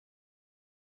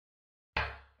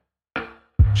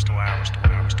Oh,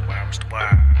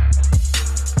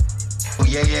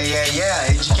 yeah.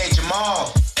 Educate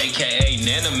Jamal. AKA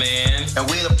Nana Man. And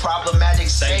we the problematic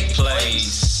Safe Place.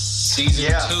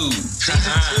 Season 2.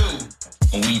 Season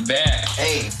 2. And we back.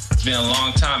 Hey. It's been a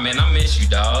long time, man. I miss you,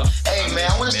 dog. Hey,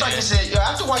 man, I want to start this.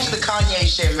 After watching the Kanye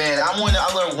shit, man, I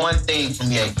learned one thing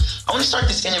from you. I want to start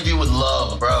this interview with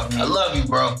love, bro. I love you,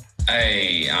 bro.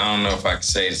 Hey, I don't know if I can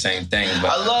say the same thing, but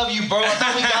I love you, bro. I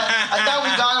thought we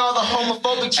got all the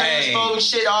homophobic, transphobic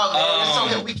shit off,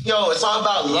 man. It's all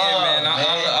about love. Yeah, man. Man.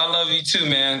 I love you too,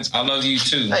 man. I love you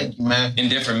too. Thank you, man. In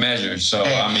different measures. So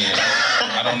hey. I mean,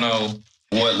 I don't know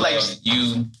what like, love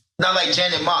you. Not like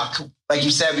Janet Mock, like you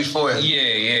said before.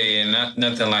 Yeah.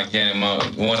 Nothing like Janet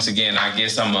Mock. Once again, I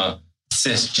guess I'm a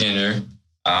cisgender.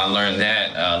 I learned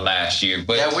that last year,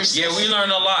 but we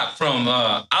learned a lot from.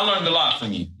 I learned a lot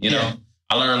from you. You know,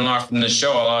 I learned a lot from the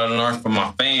show. I learned a lot from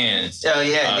my fans. Oh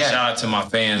yeah. Shout out to my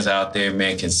fans out there,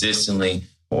 man, consistently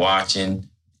watching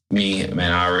me,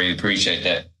 man. I really appreciate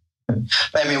that.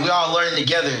 I mean, we all learning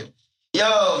together.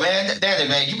 Yo, man, damn it,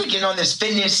 man, you been getting on this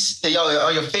fitness,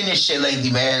 on your fitness shit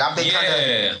lately, man. I've been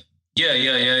Yeah.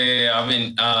 I've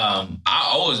been. I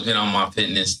always been on my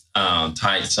fitness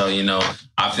tight. So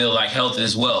I feel like health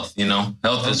is wealth.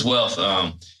 Health is wealth.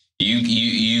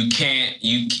 You can't.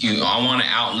 I want to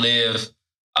outlive.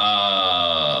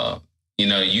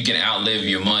 You can outlive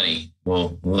your money.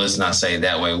 Well, let's not say it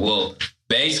that way. Well,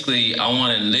 basically, I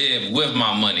want to live with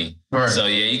my money. Right. So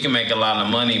you can make a lot of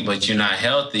money, but you're not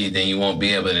healthy, then you won't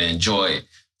be able to enjoy it.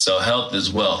 So health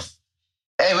is wealth.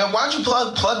 Hey man, why don't you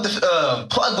plug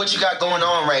what you got going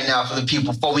on right now for the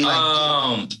people before we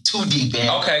get too deep in?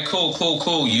 Okay,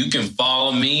 cool. You can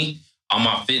follow me on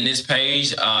my fitness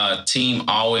page, Team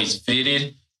Always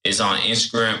Fitted. It's on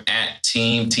Instagram at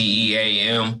Team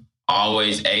TEAM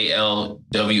Always ALWAYS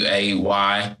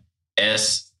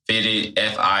Fitted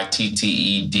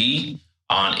FITTED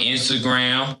on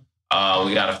Instagram.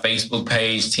 We got a Facebook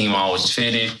page, Team Always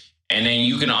Fitted. And then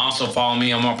you can also follow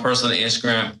me on my personal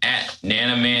Instagram at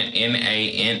Nanaman,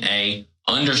 NANA_MANNN.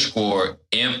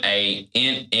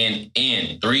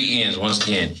 3 N's once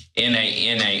again.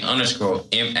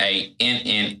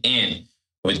 NANA_MANNN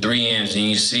with 3 N's. And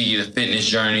you see the fitness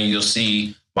journey. You'll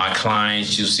see my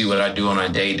clients. You'll see what I do on a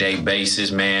day-to-day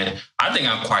basis, man. I think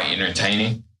I'm quite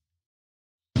entertaining.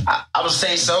 I would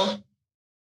say so.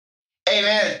 Hey,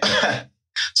 man.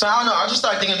 So I don't know. I just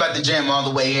started thinking about the gym all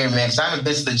the way here, man. Because I haven't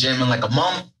been to the gym in like a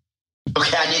month.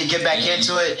 Okay, I need to get back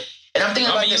into it. And I'm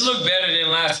thinking about this. You look better than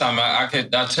last time. I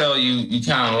tell you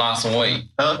kind of lost some weight.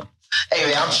 Huh? Hey,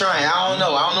 man, I'm trying. I don't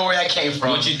know where that came from.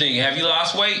 What you think? Have you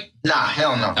lost weight? Nah,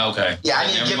 hell no. Okay. Yeah, I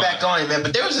need to get back on it, man.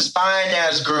 But there was this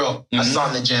fine-ass girl I saw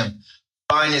in the gym.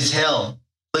 Fine as hell.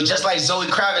 Looked just like Zoe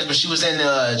Kravitz, but she was in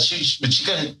but she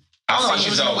couldn't. I don't know. She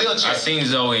was in a wheelchair. I seen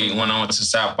Zoe when I went to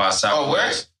South by Southwest. Oh,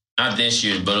 where? Not this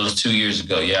year, but it was 2 years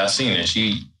ago. Yeah, I seen her.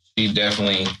 She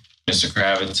definitely Mr.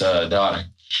 Kravitz's daughter.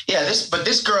 Yeah,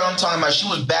 this girl I'm talking about, she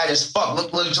was bad as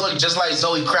fuck. Look just like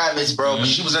Zoe Kravitz, bro. But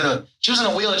she was in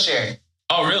a wheelchair.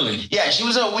 Oh, really? Yeah, she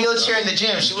was in a wheelchair in the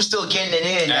gym. She was still getting it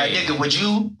in. Hey. Nigga, would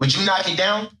you knock it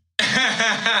down?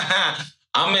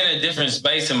 I'm in a different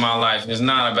space in my life. It's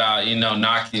not about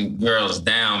knocking girls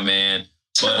down, man.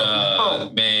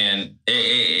 But man,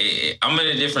 I'm in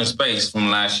a different space from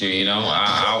last year.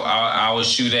 I would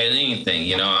shoot at anything.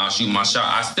 I'll shoot my shot.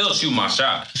 I still shoot my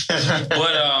shot.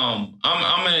 But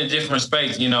I'm in a different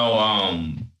space. If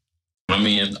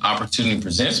the opportunity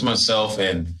presents myself,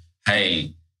 and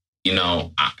hey,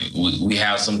 we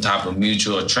have some type of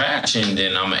mutual attraction,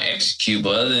 then I'm gonna execute.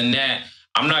 But other than that,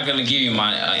 I'm not gonna give you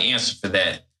my answer for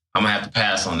that. I'm gonna have to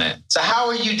pass on that. So how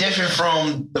are you different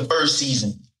from the first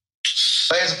season?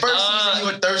 Like, the first season, you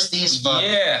were thirsty as fuck.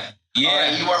 Yeah.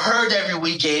 You were heard every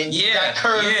weekend. You got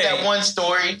curved that one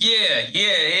story. Yeah.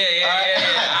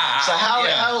 So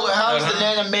how's the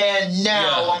Nana Man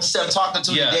now? I'm talking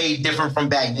to today different from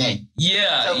back then?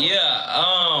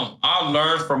 I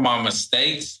learned from my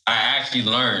mistakes. I actually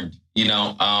learned,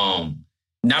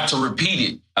 not to repeat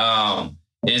it.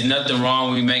 There's nothing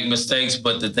wrong when we make mistakes,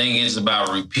 but the thing is about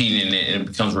repeating it, and it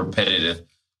becomes repetitive.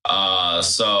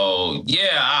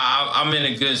 I'm in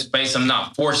a good space. I'm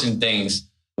not forcing things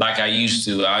like I used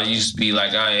to. I used to be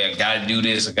like, I gotta do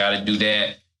this, I gotta do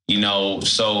that,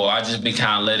 so I just been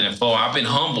kind of letting it flow. I've been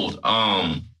humbled.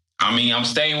 I'm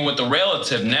staying with a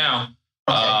relative now.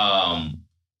 Okay. I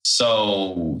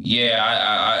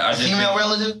just female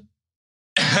relative?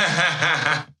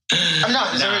 I'm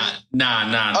not.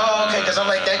 Nah. Oh, okay. Because I'm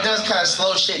like, that does kind of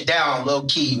slow shit down, low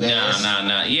key, man.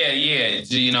 Nah. Yeah.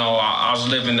 I was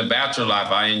living the bachelor life.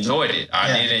 I enjoyed it.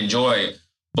 I did enjoy it.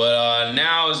 But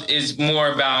now it's more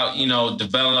about,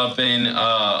 developing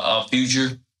a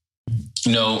future,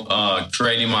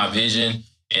 creating my vision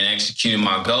and executing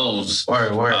my goals.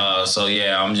 Word. So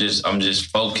yeah, I'm just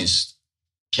focused.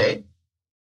 Okay.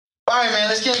 All right, man.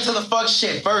 Let's get into the fuck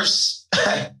shit first.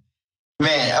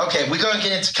 Man, okay, we're gonna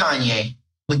get into Kanye.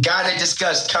 We gotta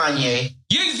discuss Kanye.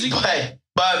 Yeezy.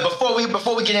 But before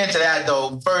we get into that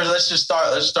though, first let's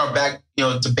start back,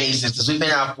 to basics, because we've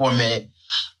been out for a minute.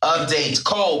 Updates.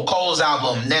 Cole's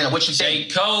album. Nana, what you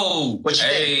think? Cole. What you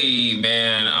think? Hey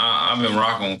man, I've been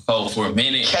rocking with Cole for a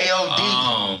minute.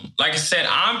 KOD. Like I said,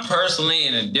 I'm personally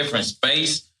in a different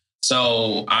space.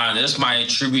 So this might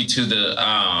attribute to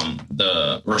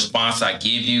the response I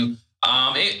give you.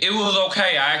 It was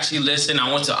okay. I actually listened.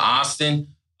 I went to Austin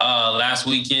last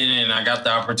weekend, and I got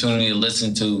the opportunity to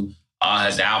listen to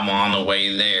his album on the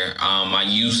way there. I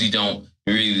usually don't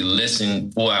really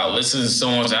listen to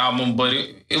someone's album, but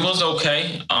it was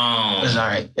okay. It was all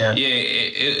right. Yeah.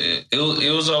 Yeah.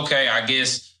 It was okay. I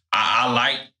guess I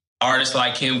like artists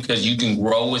like him because you can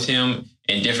grow with him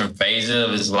in different phases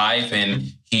of his life,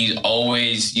 and he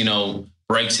always,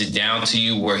 breaks it down to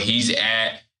you where he's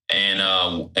at, and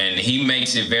he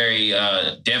makes it very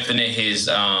definite. His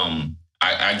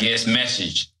I guess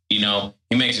message. He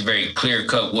makes it very clear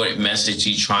cut what message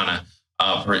he's trying to.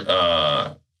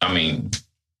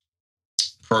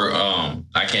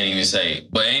 I can't even say it.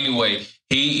 But anyway,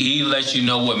 he lets you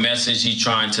know what message he's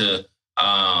trying to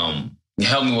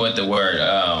help me with the word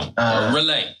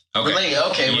relate. Okay. Relate.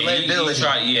 Okay.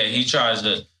 Relatability. He tries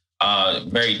to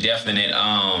very definite.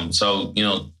 So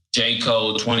J.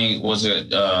 Cole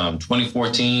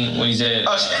 2014 when he said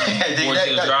Forest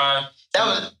Hill Drive.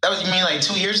 That was you mean like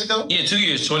 2 years ago? Yeah, 2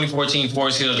 years. 2014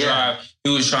 Forest Hill Drive. He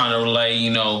was trying to relay,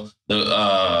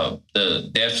 the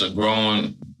deaths of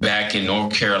growing back in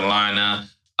North Carolina,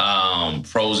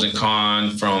 pros and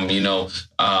cons from,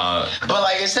 But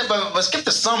like I said, but skip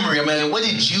the summary. I mean, what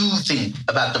did you think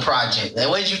about the project? Like,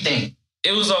 what did you think?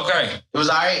 It was okay. It was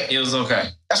all right? It was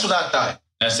okay. That's what I thought.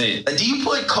 That's it. Do you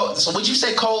put Cole? So would you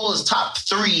say Cole is top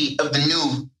 3 of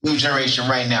the new generation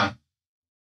right now?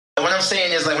 And what I'm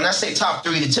saying is, like, when I say top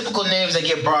 3, the typical names that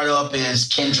get brought up is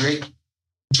Kendrick,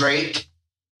 Drake.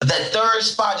 That third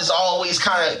spot is always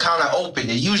kind of open.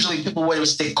 And usually people would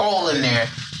stick Cole in there.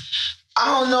 I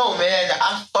don't know, man.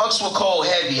 I fucks with Cole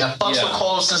heavy. I fucks with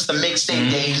Cole since the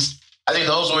mixtape days. I think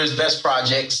those were his best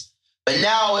projects. But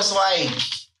now it's like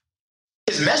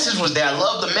his message was there. I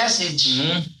love the message,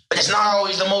 but it's not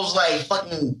always the most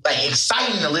fucking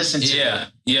exciting to listen to. Yeah.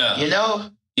 Yeah.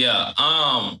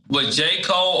 With J.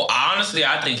 Cole, honestly,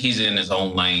 I think he's in his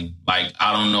own lane. Like,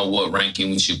 I don't know what ranking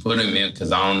we should put him in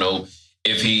because I don't know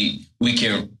if we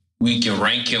can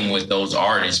rank him with those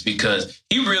artists because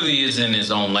he really is in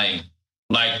his own lane.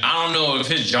 Like, I don't know if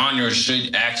his genre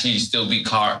should actually still be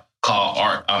called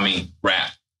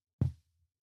rap.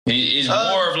 It's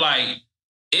more of I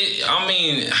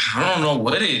don't know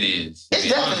what it is. It's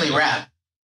definitely rap.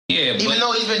 Yeah, even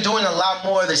though he's been doing a lot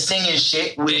more of the singing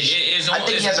shit, which I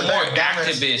think he has a better balance.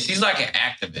 Activist. He's like an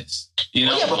activist,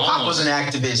 Yeah, but Pop was an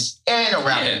activist and a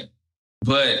rapper. Yeah,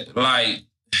 but I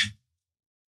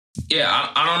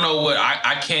don't know what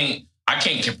I can't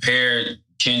compare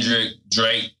Kendrick,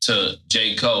 Drake to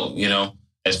J. Cole.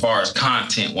 As far as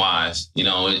content wise,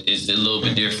 it's a little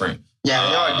bit different. Yeah,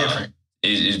 they are different.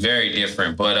 It's very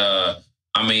different, but I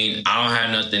don't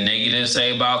have nothing negative to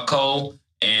say about Cole.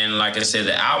 And like I said,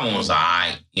 the album was all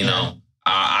right.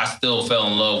 I still fell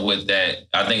in love with that.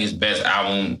 I think his best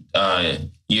album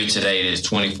year to date is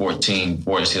 2014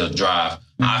 Forest Hill Drive.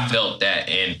 I felt that,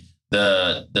 and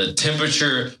the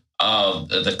temperature of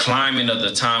the climate of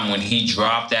the time when he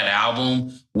dropped that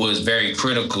album was very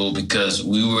critical because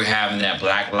we were having that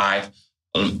Black Lives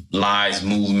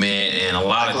movement and a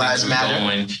lot of things were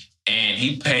going. And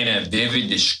he painted a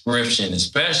vivid description,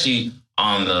 especially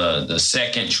on the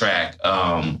second track.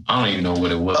 I don't even know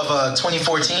what it was. Of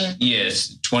 2014? Yes,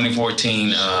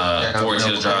 2014 Forest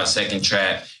Hill Drive second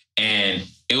track. And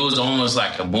it was almost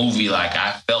like a movie. Like,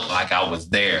 I felt like I was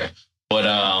there. But,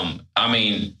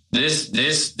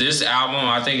 this album,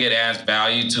 I think it adds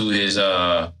value to his,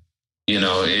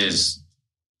 his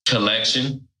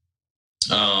collection.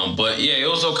 But, yeah, it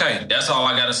was okay. That's all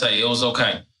I got to say. It was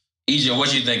okay. EJ,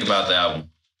 what you think about the album?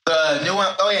 The new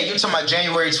one? Oh, yeah, you're talking about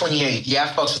January 28th. Yeah, I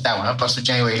fucks with that one. I fucks with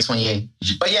January 28th.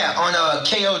 But yeah, on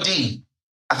KOD,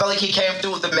 I felt like he came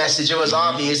through with the message. It was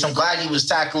obvious. I'm glad he was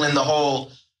tackling the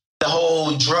whole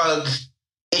drug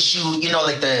issue. Okay,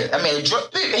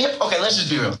 let's just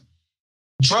be real.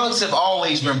 Drugs have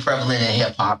always been prevalent in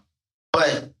hip hop,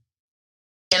 but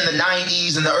in the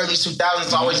 90s and the early 2000s,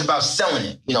 it's always about selling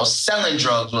it. You know, selling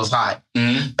drugs was hot.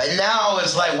 Mm-hmm. But now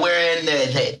it's like we're in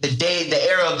the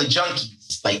era of the junkies.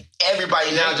 Like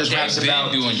everybody now just raps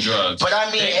about doing drugs. But I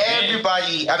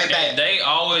mean, they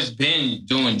always been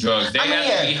doing drugs. They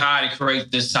have to be high to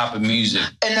create this type of music.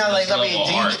 And now, like,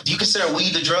 do you consider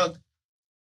weed a drug?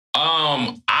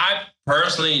 I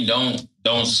personally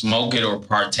don't smoke it or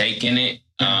partake in it.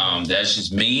 That's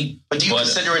just me. But do you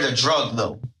consider it a drug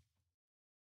though?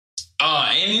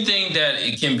 Anything that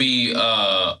it can be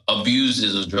abused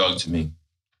is a drug to me.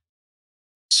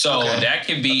 So that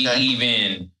could be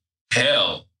even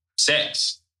hell,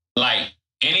 sex, like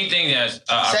anything that's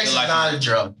sex is not a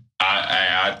drug.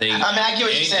 I think. I mean, I get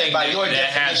what you're saying, but your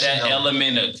definition has that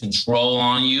element of control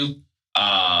on you,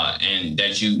 and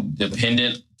that you depend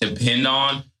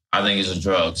on. I think it's a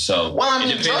drug. So, well, I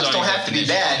mean, drugs don't have to be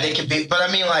bad. They could be, but I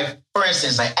mean, like, for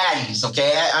instance, like Addies,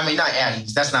 okay? I mean, not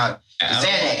Addies. That's not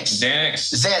Xanax.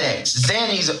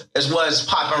 Xanax is what's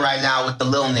popping right now with the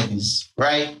little niggas,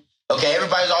 right? Okay,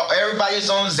 everybody's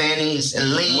on Xanax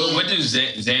and lean. What do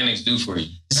Xanax do for you?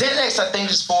 Xanax, I think,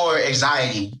 is for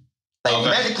anxiety. Like,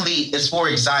 medically, it's for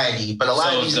anxiety, but a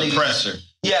lot of these niggas... depressor.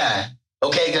 Yeah,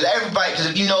 okay, because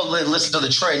if you know, listen to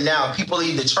the trend now, people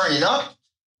either turning up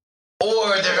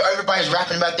or everybody's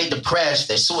rapping about they depressed,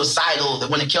 they're suicidal, they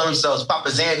want to kill themselves, Papa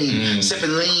Zanny,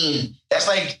 sipping lean. That's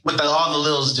like what all the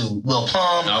Lils do. Lil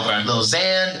Pump, Lil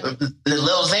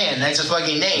Xan, that's his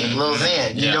fucking name, Lil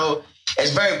Xan, you know?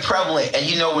 It's very prevalent. And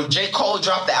you know, when J. Cole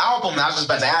dropped the album, I was just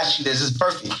about to ask you this is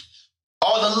perfect.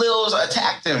 All the Lils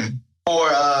attacked him for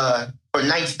that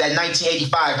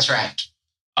 1985 track.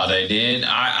 Oh, they did?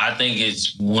 I think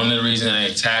it's one of the reasons they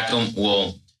attack him.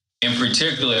 Well, in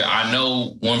particular, I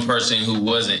know one person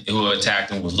who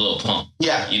attacked him was Lil Pump.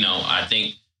 Yeah. You know, I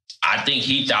think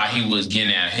he thought he was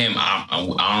getting at him. I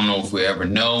don't know if we ever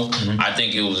know. Mm-hmm. I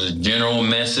think it was a general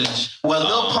message. Well,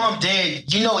 Lil Pump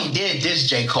did. You know, he did diss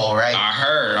J. Cole, right? I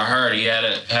heard he had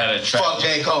a track. Fuck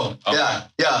J. Cole. Okay.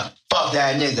 Yeah. Fuck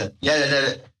that nigga.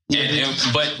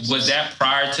 But was that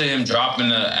prior to him dropping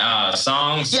the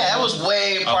songs? Yeah, that was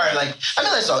way prior. Okay. Like, I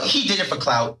mean, that's all. He did it for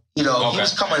clout. You know, he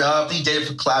was coming up. He did it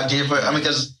for clout.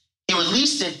 Because he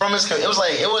released it from his. It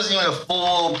wasn't even a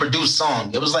full produced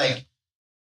song. It was like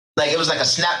it was like a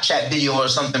Snapchat video or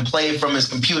something played from his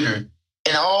computer, and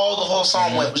the whole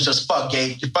song was just fuck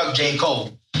J.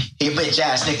 Cole. He a bitch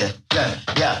ass nigga.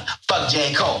 Yeah. Fuck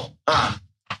J. Cole.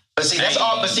 But see, that's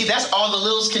all. But see, that's all the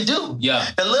Lils can do. Yeah,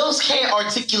 the Lils can't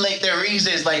articulate their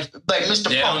reasons. Like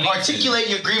Mr. Pump, articulate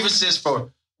your grievances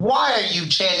for why are you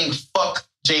chanting "fuck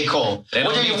J. Cole"?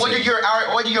 What are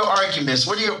your arguments?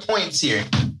 What are your points here?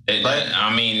 They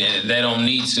don't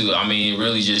need to. I mean,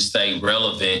 really just stay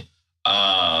relevant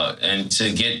and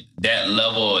to get that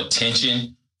level of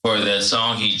attention for the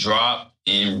song he dropped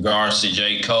in regards to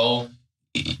J. Cole.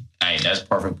 Hey, that's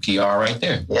perfect PR right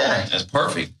there. Yeah, that's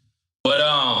perfect. But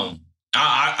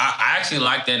I actually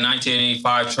like that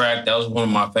 1985 track. That was one of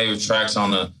my favorite tracks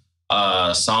on the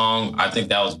song. I think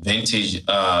that was vintage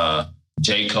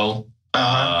J. Cole.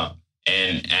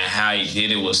 And how he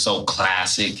did it was so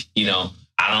classic. You know,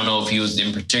 I don't know if he was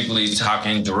in particularly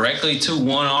talking directly to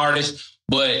one artist,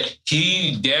 but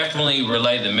he definitely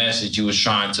relayed the message he was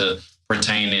trying to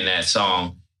pertain in that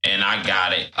song. And I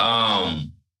got it.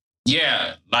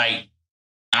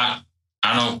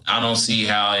 I don't see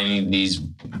how any of these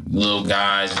little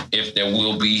guys, if there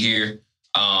will be here.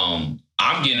 I'm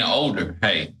getting older.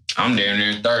 Hey, I'm down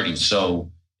there 30. So,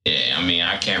 yeah, I mean,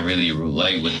 I can't really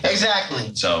relate with them.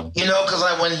 Exactly. So, you know, because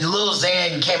like when Lil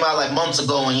Xan came out like months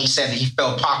ago and he said that he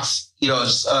felt Pac's,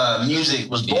 music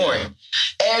was boring.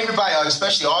 Everybody,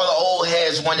 especially all the old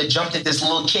heads, wanted to jump at this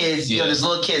little kid's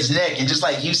neck. And just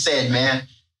like you said, man,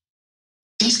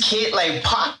 these kids, like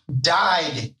Pac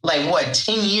died like what,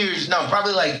 10 years? No,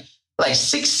 probably like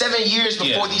 6-7 years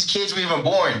before these kids were even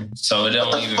born. So it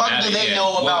don't even matter. What do they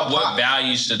know about Pac? What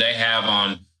values should they have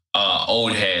on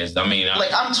old heads? I mean,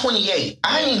 I'm 28.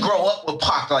 I didn't grow up with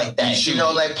Pac like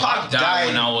that. Pac died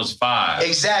when I was 5.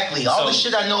 Exactly. All the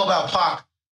shit I know about Pac,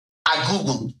 I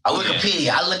Googled, I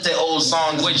Wikipedia, I looked at old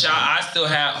songs. Which I still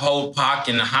hold Pac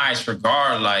in the highest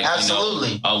regard. Like,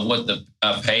 absolutely. What the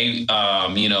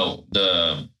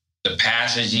the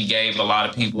passage he gave a lot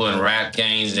of people in rap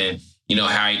games and,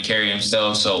 how he carried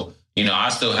himself. So, I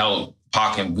still held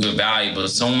Pac in good value. But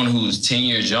someone who's 10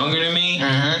 years younger than me,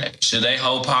 should they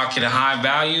hold Pac in a high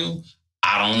value?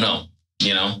 I don't know.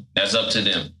 That's up to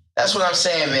them. That's what I'm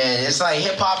saying, man. It's like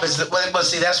hip hop is, but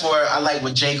see, that's where I like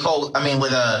with J. Cole. I mean,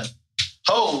 with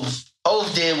Hove.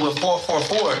 Hove did with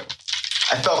 444.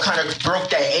 I felt kind of broke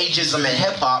that ageism in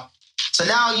hip hop. So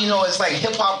now, it's like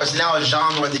hip hop is now a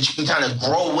genre that you can kind of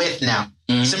grow with now.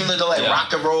 Mm-hmm. Similar to like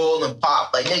rock and roll and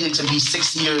pop. Like niggas can be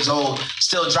 60 years old,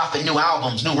 still dropping new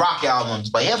albums, new rock albums.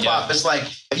 But hip hop, it's like,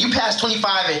 if you pass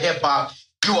 25 in hip hop,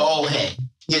 you an old head.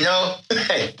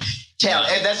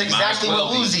 That's exactly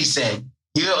what Uzi said.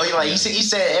 He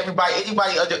said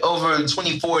anybody over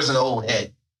 24 is an old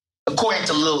head, according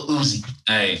to Lil Uzi.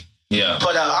 Hey, yeah.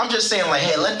 But I'm just saying, like,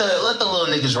 hey, let the little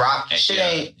niggas rock.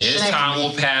 His time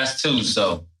will pass too.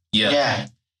 So yeah.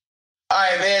 All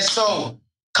right, man. So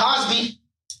Cosby,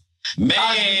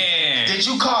 did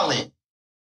you call it?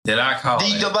 Did I call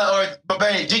it?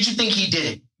 But did you think he did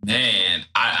it? Man,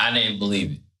 I didn't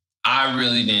believe it. I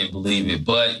really didn't believe it.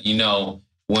 But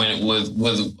when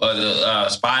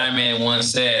Spider-Man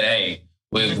once said, "Hey,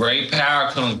 with great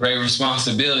power comes great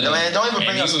responsibility." No, man, don't even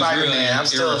bring up Spider-Man. I'm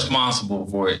still irresponsible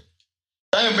for it.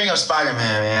 Don't even bring up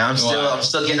Spider-Man, man. I'm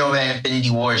still getting over that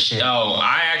Infinity War shit. No,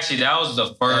 that was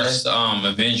the first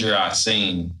Avenger I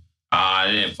seen.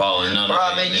 I didn't follow none of it.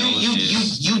 Bro, man,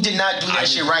 you did not do that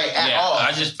shit right at all.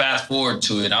 I just fast forward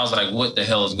to it. I was like, what the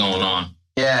hell is going on?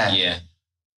 Yeah. Yeah.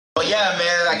 But yeah,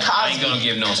 man, like Cosby. I ain't gonna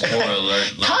give no spoiler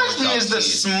alert. Cosby is the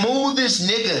smoothest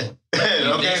nigga.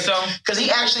 Okay? Because he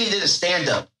actually did a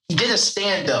stand-up. He did a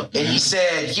stand-up, and he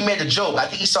said, he made a joke. I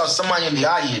think he saw somebody in the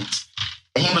audience,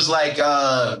 and he was like,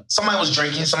 somebody was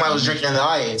drinking in the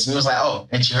audience, and he was like, oh,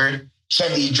 and you heard? You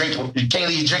can't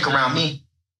leave your drink around me.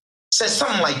 Says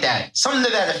something like that. Something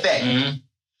to that effect. Mm-hmm.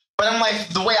 But I'm like,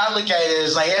 the way I look at it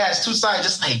is like, it has two sides.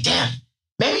 Just like, damn,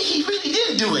 maybe he really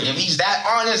didn't do it. If he's that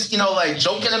honest, like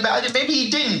joking about it, maybe he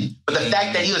didn't. But the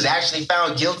fact that he was actually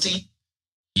found guilty,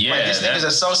 like this nigga's a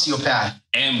sociopath.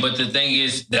 But the thing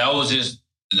is, that was just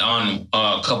on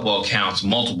a couple of accounts,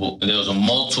 multiple. There was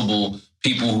multiple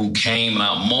people who came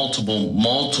out,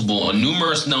 a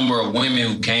numerous number of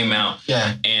women who came out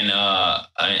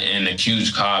and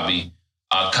accused Cosby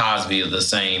of the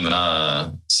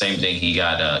same thing he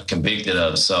got convicted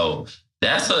of. So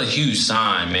that's a huge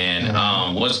sign, man.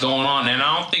 Mm-hmm. What's going on? And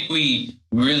I don't think we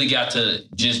really got to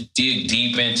just dig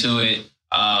deep into it.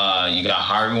 You got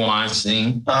Harvey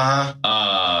Weinstein. Fuck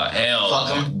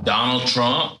him. Donald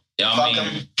Trump. Fuck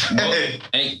him.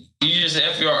 Hey, you just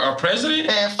F our president?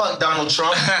 Man, fuck Donald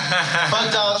Trump.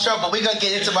 Fuck Donald Trump. But we're going to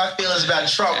get into my feelings about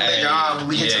Trump later on when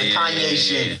we get to the Kanye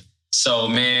shit. So,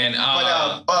 man.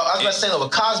 I was about to say, though,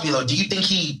 with Cosby, though, do you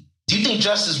think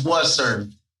justice was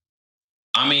served?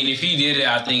 I mean, if he did it,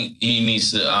 I think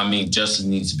justice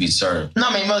needs to be served. No,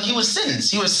 man, he was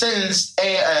sentenced.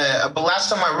 But last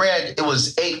time I read, it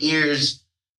was 8 years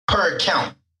per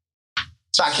account.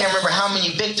 So I can't remember how many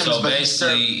victims. So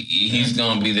basically, he's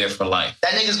going to be there for life.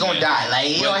 That nigga's going to die. Like,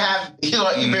 he barely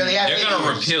have. They're going to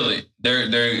repeal it.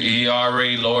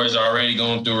 Lawyers are already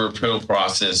going through a repeal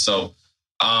process. So,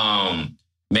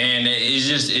 man,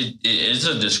 it's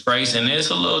a disgrace, and it's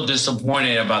a little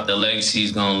disappointing about the legacy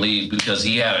he's going to leave because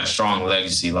he had a strong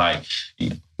legacy. Like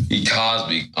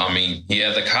Cosby, he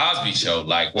had the Cosby Show.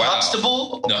 Like, wow,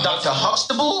 Dr.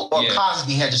 Huxtable or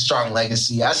Cosby had a strong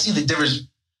legacy. I see the difference.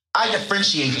 I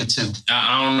differentiate the two.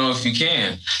 I don't know if you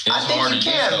can. I think you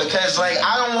can because, like,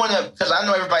 I don't want to. Because I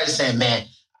know everybody's saying, "Man,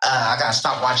 I gotta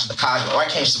stop watching the Cosby," or "I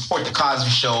can't support the Cosby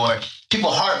Show," or people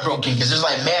heartbroken because it's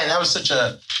like, man, that was such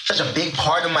a big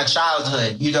part of my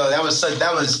childhood. That was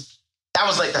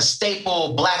like the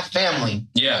staple black family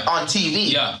on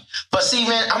TV. Yeah. But see,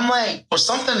 man, I'm like, for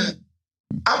something,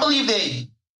 I believe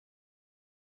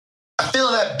I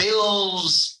feel that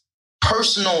Bill's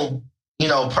personal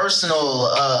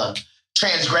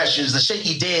transgressions, the shit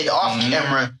he did off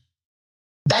camera,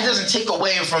 that doesn't take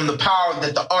away from the power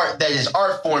that his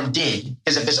art form did.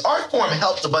 Because if his art form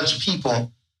helped a bunch of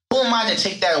people, who am I to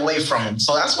take that away from him?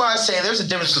 So that's why I say there's a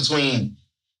difference between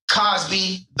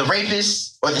Cosby, the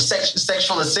rapist, or the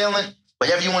sexual assailant,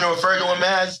 whatever you want to refer to him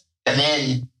as, and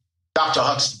then Dr.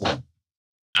 Huxtable.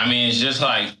 It's just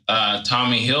like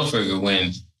Tommy Hilfiger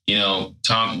when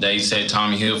they said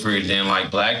Tommy Hilfiger didn't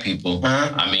like black people. Uh-huh.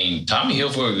 Tommy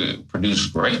Hilfiger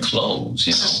produced great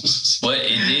clothes, but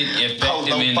it did affect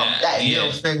him in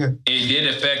it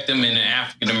did affect them in the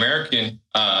African American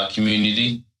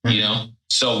community.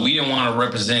 So we didn't want to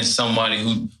represent somebody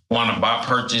who want to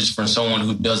purchase from someone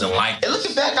who doesn't like it. And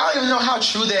looking back, I don't even know how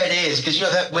true that is because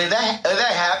when that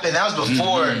happened, that was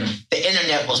before the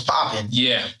internet was popping.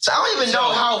 Yeah. So I don't even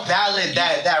know how valid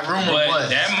that rumor was.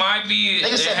 That might be.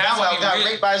 Nigga said Bow Wow got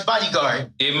raped by his bodyguard.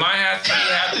 It might have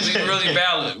to be really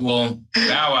valid. Well,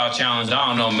 Bow Wow challenge. I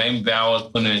don't know. Maybe Bow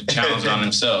Wow's putting a challenge on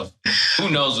himself. Who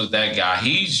knows with that guy?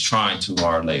 He's trying too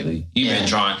hard lately. He's been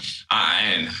trying,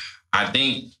 and I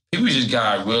think people just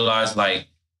gotta realize, like,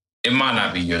 it might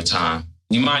not be your time.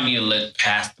 you might need to let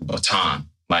pass the baton.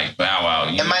 Like Bow Wow.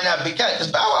 It might not be good, because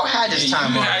Bow Wow had his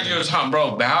time. You had your time,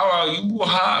 bro. Bow Wow, you were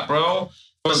hot, bro.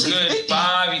 For a good 50.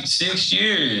 5-6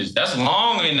 years. That's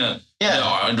long in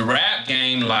the rap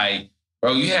game. Like,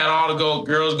 bro, you had all the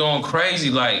girls going crazy.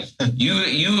 Like, you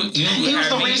he was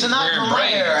the reason I grew my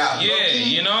hair out. Yeah,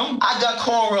 you know? I got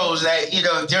cornrows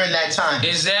during that time.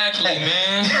 Exactly,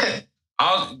 man.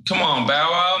 Come on,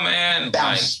 Bow Wow, man.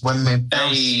 Bounce with me.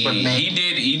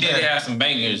 He did have some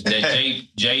bangers that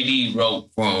JD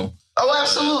wrote for him. Oh,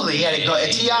 absolutely. He had to go.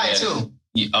 T.I. too.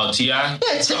 Oh, T.I.?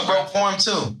 Yeah, Tip wrote for him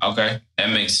too. Okay,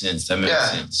 that makes sense.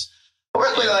 Sense. But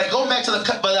real quick, like going back to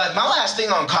but my last thing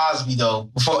on Cosby though,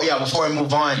 before we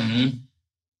move on,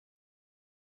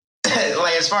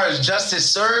 like as far as justice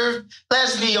served,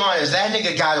 let's be honest, that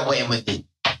nigga got away with it.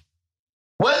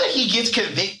 Whether he gets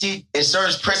convicted and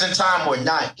serves prison time or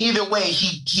not, either way,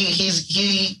 he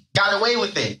got away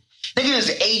with it. Nigga is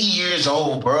 80 years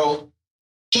old, bro.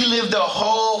 He lived a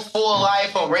whole full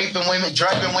life of raping women,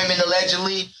 drugging women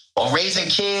allegedly, or raising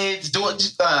kids, doing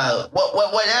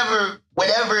whatever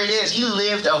it is. He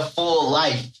lived a full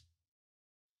life.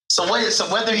 So whether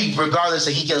regardless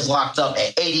if he gets locked up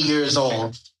at 80 years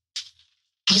old,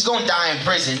 he's gonna die in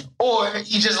prison, or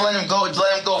you just let him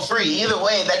go free. Either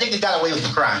way, that nigga got away with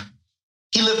the crime.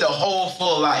 He lived a whole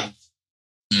full life.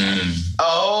 A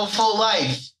whole full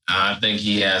life. I think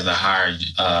he has a higher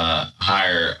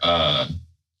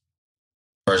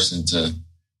person to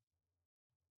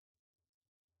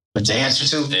answer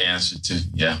to. The answer to,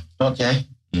 yeah. Okay.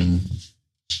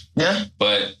 Yeah.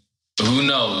 But who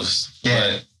knows?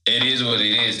 Yeah. But it is what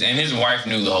it is, and his wife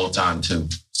knew the whole time too.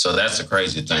 So that's a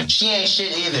crazy thing. She ain't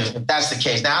shit either, if that's the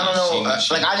case. Now, I don't know,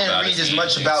 I didn't read as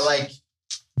much about, like,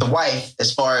 the wife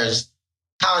as far as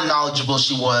how knowledgeable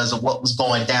she was of what was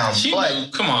going down. She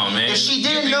knew. Come on, man. If she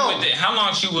didn't know. How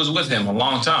long she was with him? A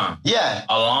long time. Yeah.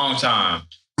 A long time.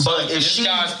 So but if this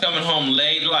guy's coming home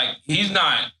late, like, he's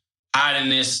not hiding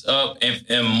this up,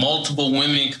 and multiple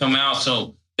women come out,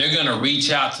 so they're going to reach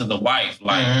out to the wife.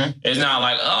 Like, it's not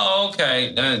like, oh,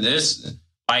 okay, this...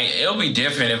 Like, it'll be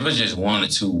different if it's just one or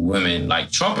two women.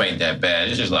 Like, Trump ain't that bad.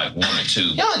 It's just like one or two.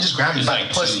 You don't just grab him by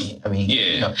the pussy. I mean, yeah.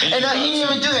 You know. And he didn't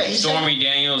even do that. Stormy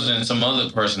Daniels and some other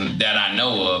person that I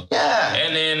know of. Yeah.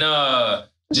 And then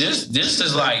this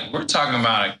is like, we're talking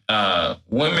about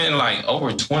women, like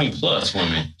over 20 plus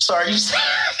women. So are you saying?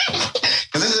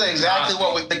 Because this is exactly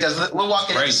because we're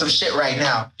walking into some shit right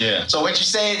now. Yeah. So what you're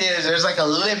saying is there's like a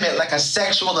limit, like a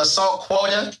sexual assault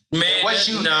quota. Man, once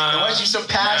you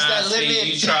surpass that limit,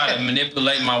 you try to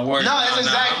manipulate my words. No, it's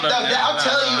exactly. I'll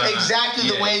tell you exactly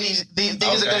the way these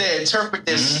niggas are going to interpret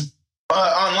this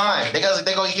online. They're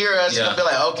going to hear us and be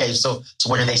like, okay, so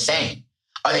what are they saying?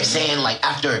 Are they saying like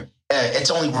after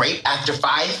it's only rape after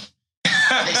 5?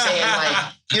 Are they saying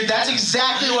like that's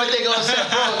exactly what they're going to say,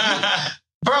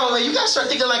 bro? Like, you gotta start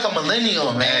thinking like a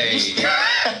millennial, man.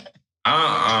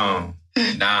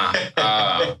 Nah.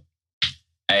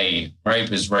 Hey,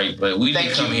 rape is rape, but we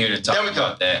didn't come here to talk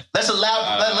about that. Let's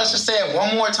just say it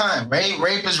one more time.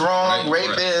 Rape is wrong.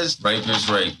 Rape is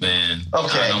rape, man.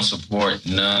 Okay. I don't support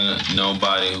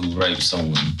nobody who rapes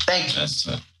someone. Thank you.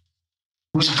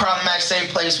 We should problematic safe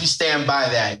place. We stand by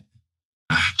that.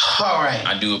 All right.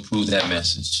 I do approve that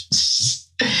message.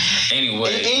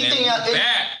 Anyway, anything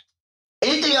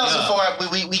else before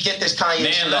we get this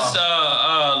Kanye shit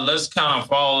off? Let's kind of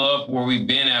follow up where we've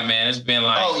been at, man. It's been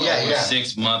like over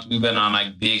 6 months. We've been on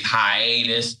like big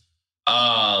hiatus.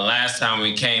 Last time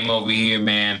we came over here,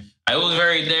 man, it was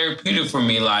very therapeutic for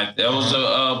me. Like, there was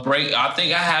a break. I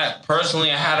think I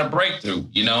had a breakthrough,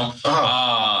 you know?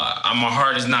 My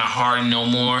heart is not hard no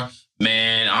more.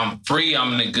 Man, I'm free.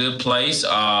 I'm in a good place.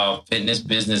 Fitness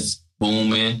business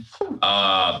booming.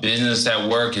 Business at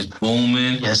work is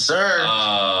booming. Yes, sir.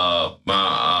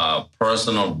 My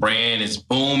personal brand is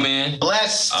booming.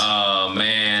 Blessed.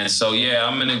 Man. So yeah,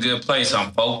 I'm in a good place.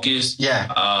 I'm focused. Yeah.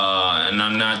 And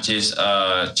I'm not just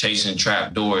chasing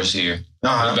trap doors here.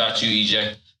 What about you,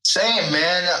 EJ? Same,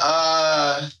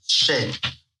 man. Shit.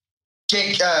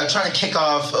 Trying to kick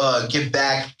off, get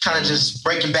back, kind of just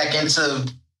breaking back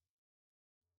into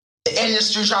the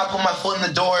industry, trying to put my foot in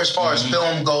the door as far as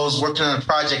film goes, working on a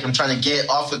project I'm trying to get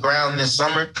off the ground this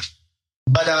summer.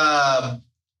 But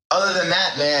other than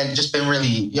that, man, just been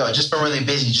really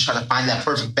busy, just trying to find that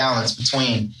perfect balance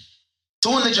between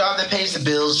doing the job that pays the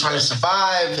bills, trying to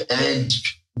survive, and then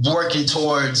working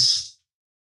towards,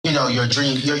 your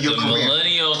dream, your career. The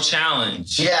millennial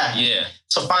challenge. Yeah.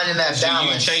 So finding that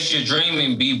balance. Should you chase your dream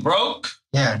and be broke?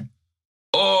 Yeah.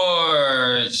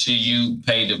 Or should you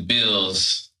pay the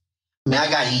bills? mean, I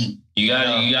gotta eat. You got.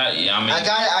 I mean,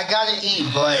 I gotta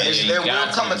eat, but there will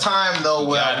come a time though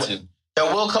where I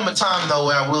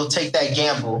will take that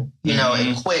gamble, you know,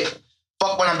 and quit.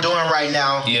 Fuck what I'm doing right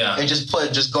now, and just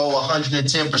go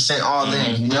 110% all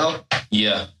in, you know.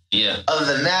 Yeah. Other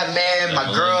than that, man,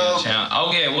 my girl.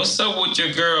 Okay, what's up with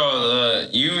your girl?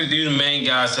 You the main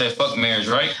guy said fuck marriage,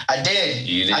 right? I did.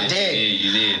 You did. I did. Yeah,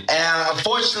 you did. And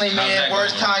unfortunately, man,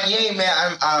 where's Kanye,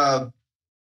 man? I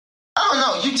don't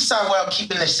know. You decide where I'm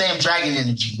keeping the same dragon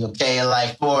energy, okay?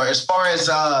 Like as far as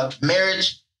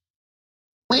marriage,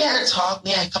 we had a talk.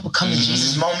 We had a couple come to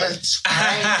Jesus moments. All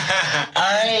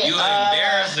right. You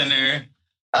embarrassing her.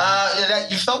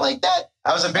 You felt like that?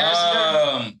 I was embarrassing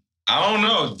her. I don't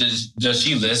know. Does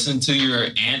she listen to your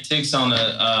antics on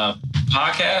the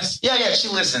podcast? Yeah, she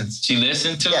listens. She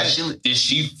listened to it? Did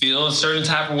she feel a certain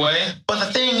type of way? But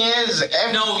the thing is...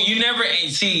 No, you never...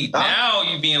 See, now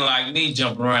you being like me,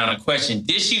 jumping around a question.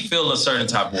 Did she feel a certain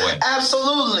type of way?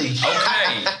 Absolutely.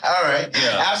 Okay. All right.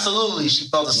 Yeah. Absolutely, she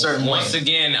felt a certain way. Once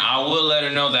again, I will let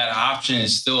her know that option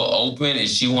is still open. If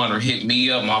she want to hit me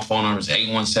up, my phone number is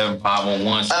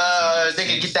 817-511. They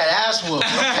can get that ass whooped.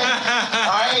 Okay?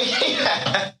 All right? All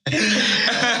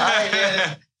right,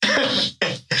 man.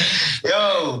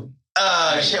 Yo,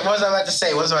 shit, what was I about to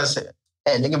say?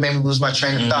 Hey, nigga made me lose my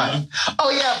train of thought. Oh,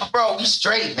 yeah, but bro, we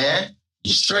straight, man.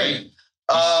 You straight. You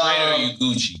straight or you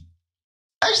Gucci?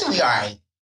 Actually, we all right.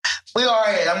 We all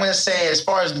right. I'm going to say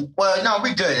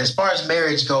we're good. As far as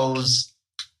marriage goes,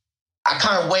 I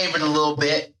kind of wavered a little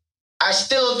bit. I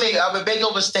still think I'm a big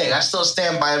overstay. I still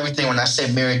stand by everything when I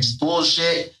say marriage is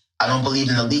bullshit. I don't believe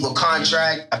in the legal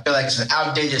contract. I feel like it's an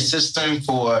outdated system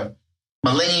for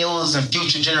millennials and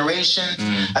future generations.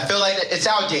 I feel like it's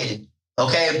outdated.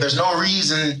 Okay, there's no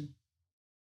reason.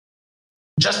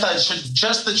 Just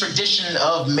the tradition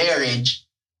of marriage,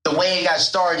 the way it got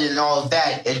started and all of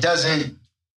that, it doesn't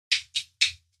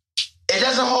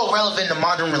hold relevant to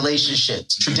modern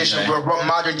relationships, traditional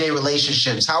modern day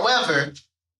relationships. However,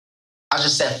 I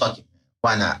just said fuck it.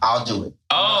 Why not? I'll do it.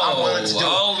 I'm willing to do it. We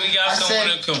got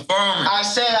someone to confirm. I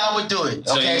said I would do it.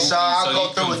 Okay, so I'll go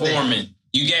through with it.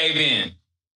 You gave in.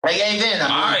 I gave in. All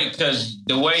right, because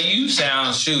the way you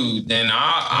sound, then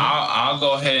I'll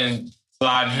go ahead and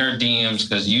slide in her DMs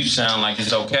because you sound like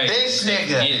it's okay. This nigga.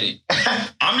 Get it.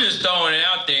 I'm just throwing it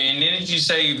out there. And then did you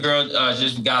say your girl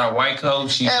just got a white coat?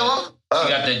 She got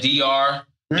the DR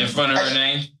in front of her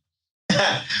name?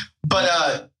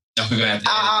 But we're gonna have to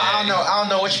I don't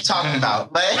know what you're talking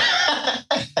about, but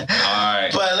all right.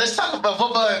 But let's talk about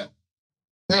what.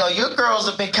 You know, your girls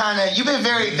have been you've been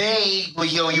very vague when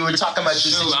you were talking about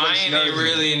your situation. I ain't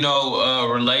really no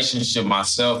relationship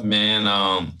myself, man.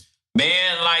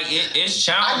 Like it's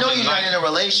challenging. I know you're not in a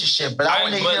relationship, but I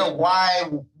want to hear where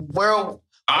were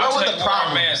the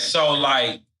problems? So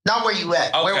like. Not where you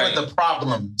at. Okay. Where were the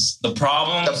problems? The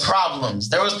problems? The problems.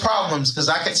 There was problems because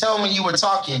I could tell when you were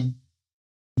talking.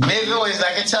 Maybe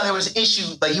I could tell there was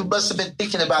issues. Like you must have been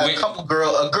thinking about a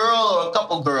girl or a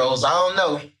couple girls. I don't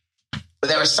know. But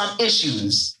there were some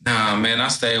issues. Nah, man, I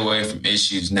stay away from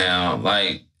issues now.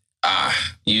 Like,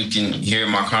 you can hear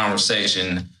my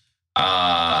conversation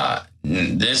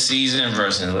this season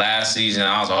versus last season.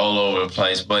 I was all over the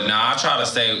place. But now I try to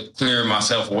stay clear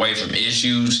myself away from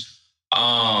issues.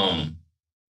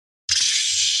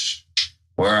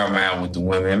 Where I'm at with the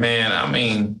women, man. I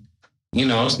mean, you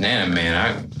know, it's Nana,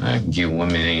 man. I can get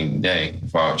women any day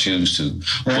if I choose to.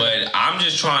 But I'm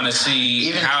just trying to see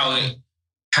how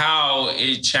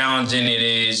challenging it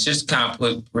is. Just kind of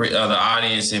put the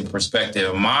audience in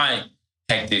perspective. My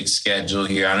hectic schedule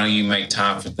here. I know you make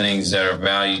time for things that are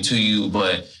value to you,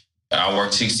 but I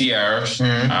work 60 hours.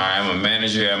 I'm a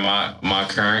manager at my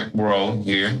current role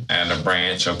here at the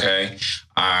branch, okay?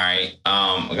 All right.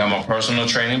 I got my personal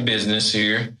training business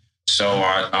here. So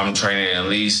I'm training at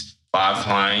least 5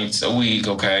 clients a week,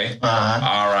 okay?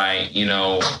 All right. You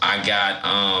know, I got,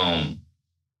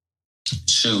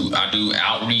 I do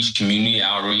outreach, community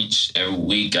outreach every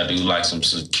week. I do like some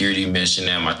security mission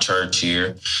at my church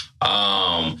here.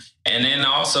 And then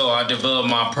also I developed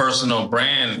my personal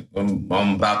brand.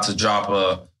 I'm about to drop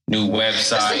a new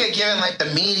website. This nigga giving like the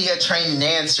media training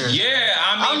answers. Yeah,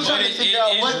 I mean, I'm trying to figure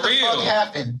out what the fuck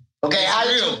happened. Okay,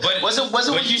 it's real, but was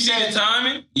it when you see the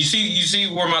timing? You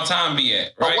see where my time be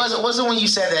at, right? But was it when you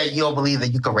said that you don't believe that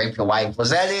you could rape your wife? Was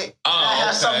that it? Oh, that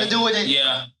have something to do with it?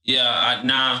 Yeah.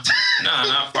 Nah,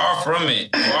 not far from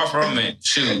it. Far from it.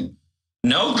 Shoot,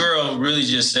 no girl really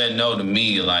just said no to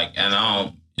me. Like, and I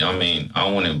don't. You know what I mean,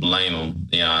 I wouldn't blame them.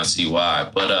 You know, I see why.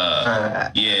 But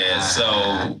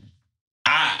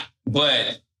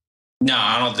But no,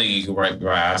 I don't think you can rape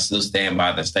your wife. I still stand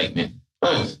by the statement.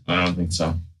 I don't think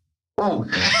so. Ooh.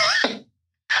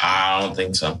 I don't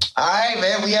think so. All right,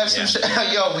 man. We have some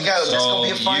Yo, we got. So That's gonna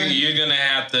be a fun. You're gonna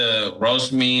have to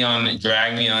roast me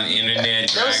drag me on the internet.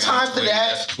 There's time for that.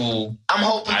 That's cool. I'm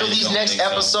hoping through these next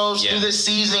episodes, through this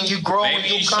season, you grow and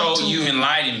you'll come to. You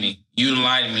enlighten me. You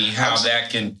enlighten me how that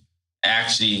can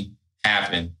actually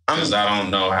happen. Because I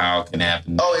don't know how it can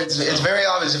happen. Oh, it's very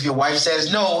obvious. If your wife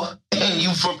says no and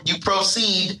you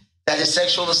proceed, that is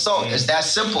sexual assault. It's that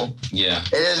simple. Yeah.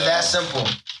 It is that simple.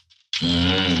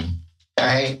 All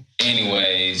right.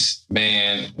 Anyways,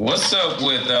 man, what's up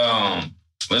with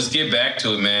let's get back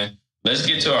to it, man. Let's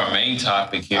get to our main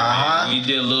topic here, man. We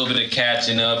did a little bit of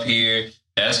catching up here.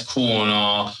 That's cool and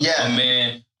all. Yeah. But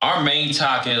man, our main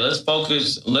topic, let's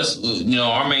focus,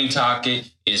 our main topic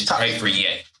is pray for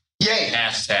Ye. Ye.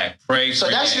 Hashtag pray for Ye. So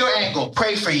that's your angle.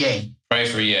 Pray for Ye. Pray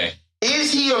for Ye.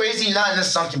 Is he or is he not in a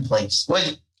sunken place?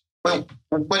 What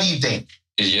do you think?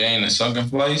 Is Ye in a sunken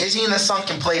place? Is he in a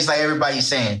sunken place like everybody's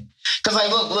saying? Because like,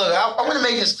 look, I want to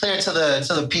make this clear to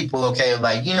the people, okay?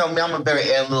 Like, you know me, I'm a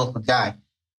very analytical guy.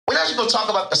 We're not just gonna talk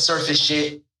about the surface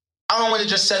shit. I don't want to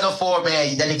just settle for,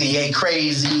 man, that nigga Ye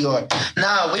crazy or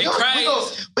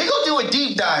we go do a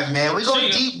deep dive, man. We go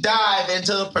deep dive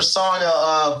into the persona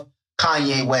of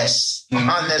Kanye West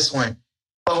on this one.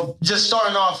 But just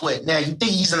starting off with, now, you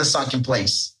think he's in a sunken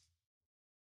place?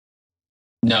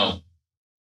 No.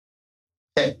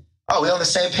 Okay. Oh, we're on the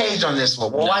same page on this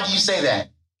one. Well, why do you say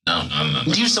that? No.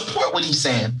 Do you support what he's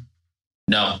saying?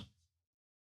 No.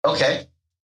 Okay.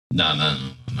 No.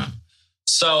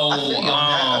 So,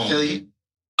 I feel you.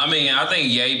 I mean, I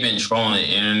think Ye been trolling the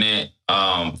internet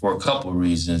for a couple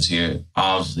reasons here.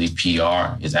 Obviously,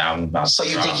 PR, his album about So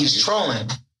you think he's trolling?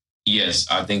 Yes,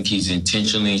 I think he's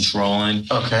intentionally trolling.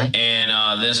 Okay.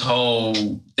 And this whole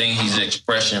thing he's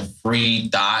expressing free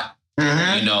thought,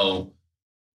 you know,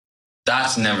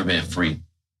 thought's never been free.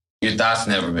 Your thought's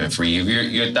never been free. If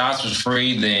your thoughts was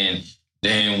free, then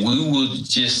we would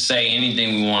just say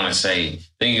anything we want to say.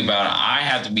 Think about it. I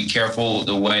have to be careful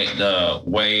the way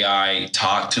I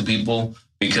talk to people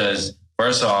because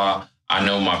first of all, I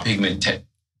know my my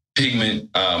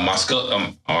skull,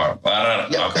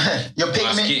 your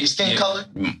pigment, your skin color.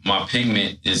 My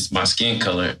pigment is my skin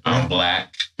color. I'm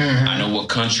black. I know what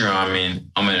country I'm in.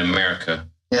 I'm in America.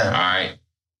 Yeah. All right.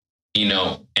 You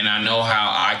know, and I know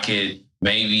how I could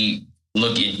maybe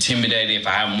look intimidated if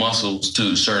I have muscles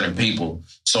to certain people.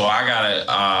 So I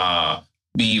gotta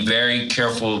be very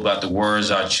careful about the words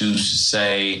I choose to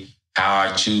say, how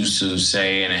I choose to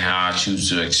say it, and how I choose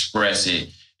to express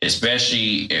it,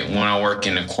 especially when I work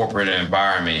in a corporate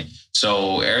environment.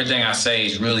 So everything I say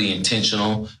is really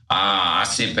intentional. I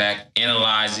sit back,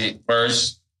 analyze it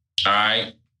first, all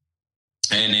right,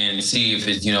 and then see if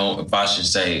it's, if I should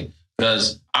say,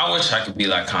 because I wish I could be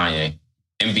like Kanye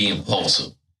and be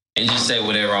impulsive and just say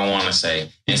whatever I want to say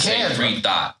and say free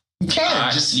thought. You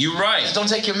can. You're right. Just don't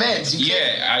take your meds.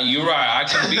 You're right. I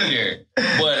can be there.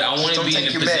 But I want to be in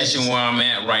the position where I'm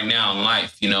at right now in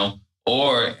life,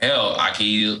 Or, hell, I could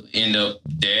either end up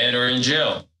dead or in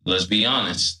jail. Let's be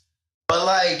honest. But,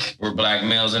 like... We're black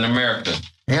males in America.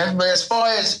 Yeah, but as far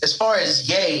as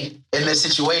Ye in this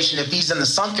situation, if he's in the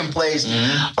sunken place,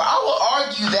 but I will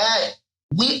argue that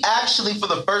we actually, for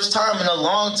the first time in a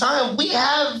long time, we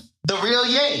have the real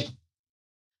Ye.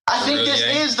 I think this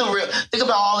is the real. Think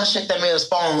about all the shit that made us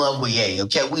fall in love with Ye.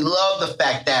 Okay, we love the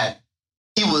fact that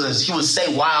he would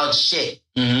say wild shit,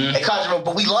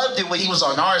 but we loved it when he was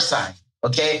on our side.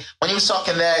 Okay, when he was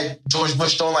talking that George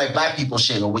Bush don't like black people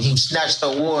shit, or when he snatched the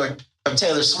award from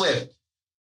Taylor Swift,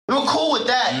 we were cool with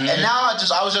that. And now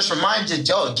I was just reminded,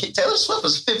 Taylor Swift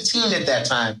was 15 at that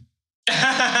time.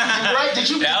 Right? Did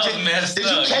you catch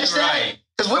that?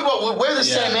 Because we're the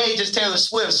same age as Taylor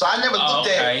Swift, so I never looked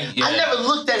at it. I never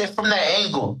looked at it from that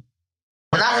angle.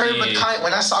 When I heard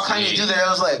when I saw Kanye do that, I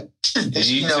was like,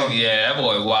 that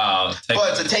boy, wow.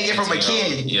 But to take it from a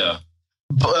kid,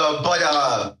 but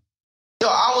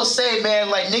I would say, man,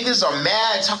 like niggas are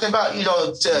mad talking about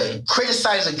to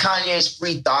criticizing Kanye's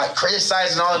free thought,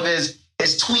 criticizing all of his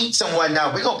tweets and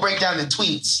whatnot. We're gonna break down the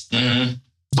tweets,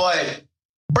 but.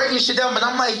 Breaking shit down, but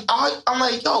I'm like,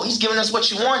 yo, he's giving us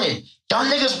what you wanted. Y'all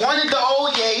niggas wanted the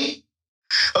old Ye.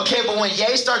 Okay, but when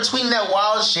Ye started tweeting that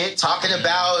wild shit, talking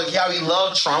about how he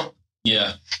loved Trump.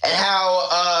 Yeah. And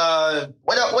how,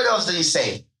 what else did he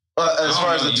say? As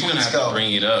far as the tweets go. To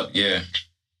bring it up, yeah.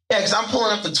 Yeah, because I'm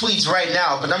pulling up the tweets right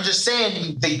now, but I'm just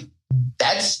saying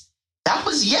that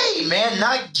was Ye, man.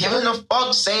 Not giving a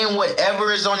fuck, saying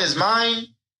whatever is on his mind.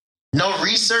 No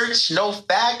research, no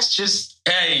facts, just...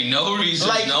 Hey, no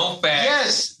research, no facts.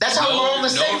 Yes, that's how we're on the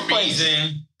same place.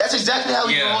 That's exactly how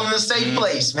we're on the same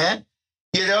place, man.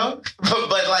 You know,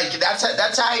 but like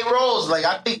that's how he rolls. Like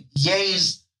I think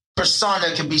Ye's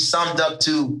persona can be summed up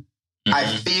to I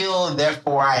feel,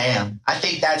 therefore I am. I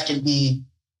think that can be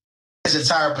his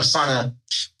entire persona.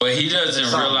 But he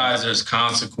doesn't realize there's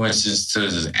consequences to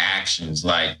his actions.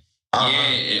 Like,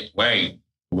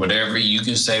 whatever you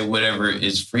can say, whatever.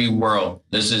 It's free world.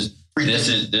 This is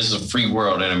a free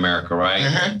world in America, right?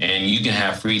 And you can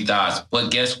have free thoughts, but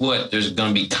guess what? There's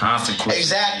going to be consequences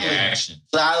to your actions.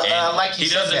 Like he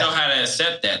doesn't know how to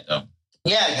accept that, though.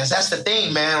 Yeah, because that's the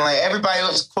thing, man. Like everybody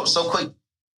was so quick.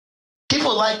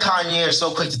 People like Kanye are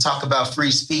so quick to talk about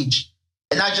free speech.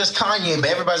 And not just Kanye, but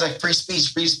everybody's like free speech,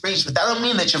 free speech. But that don't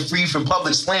mean that you're free from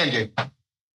public slander.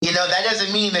 You know, that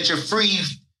doesn't mean that you're free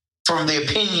from the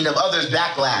opinion of others'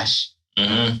 backlash.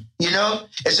 You know,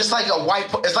 it's just like a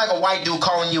white dude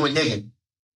calling you a nigga.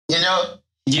 You know,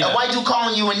 a white dude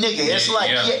calling you a nigga.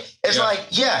 It's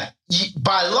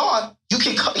by law you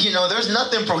can. You know, there's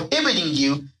nothing prohibiting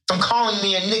you from calling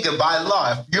me a nigga by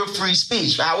law. You're free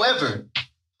speech. However,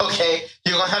 okay,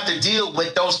 you're gonna have to deal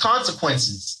with those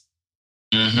consequences.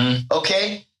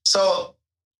 Okay, so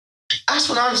that's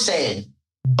what I'm saying.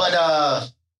 But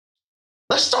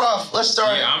let's start.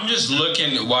 Yeah, I'm just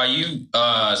looking while you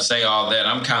say all that.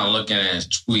 I'm kind of looking at his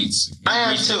tweets. I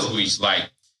am too. Tweets like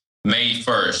May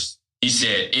 1st. He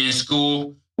said, "In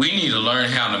school, we need to learn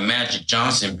how to Magic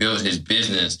Johnson build his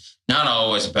business. Not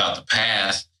always about the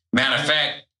past. Matter of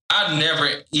fact, I've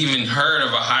never even heard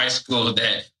of a high school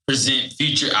that present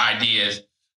future ideas."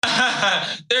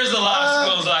 There's a lot of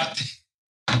schools like that.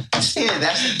 Yeah,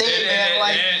 that's the thing, man.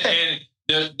 Like, and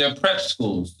the prep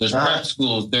schools. There's prep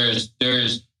schools. There's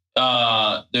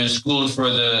schools for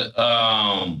the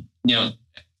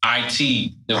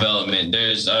IT development.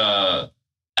 There's all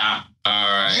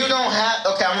right. You don't have.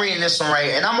 Okay, I'm reading this one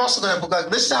right, and I'm also gonna book.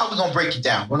 This is how we're gonna break it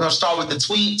down. We're gonna start with the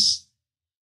tweets,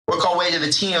 work our way to the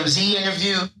TMZ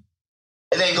interview,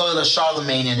 and then go to the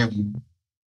Charlemagne interview.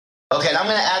 Okay, and I'm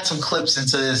gonna add some clips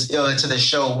into this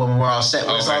show when we're all set.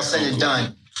 When it's all said and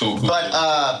done. Cool. But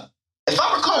if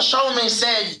I recall, Charlemagne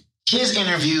said his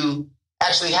interview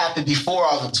actually happened before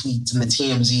all the tweets and the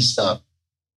TMZ stuff.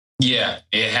 Yeah,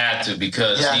 it had to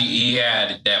because he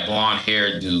had that blonde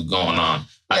hair dude going on.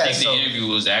 I think the interview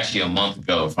was actually a month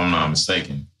ago, if I'm not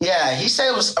mistaken. Yeah, he said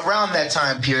it was around that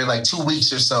time period, like 2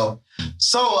 weeks or so.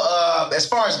 So as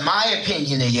far as my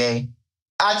opinion of Ye,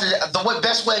 the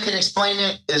best way I can explain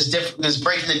it is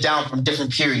breaking it down from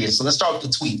different periods. So let's start with the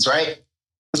tweets, right?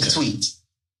 With the tweets.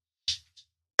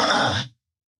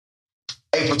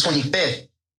 April 25th.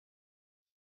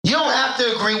 You don't have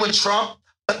to agree with Trump,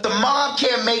 but the mob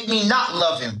can't make me not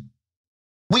love him.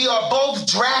 We are both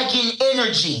dragon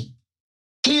energy.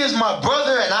 He is my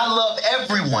brother and I love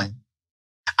everyone.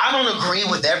 I don't agree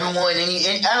with everyone.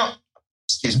 I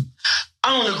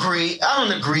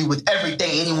don't agree with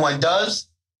everything anyone does.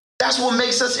 That's what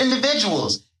makes us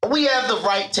individuals. We have the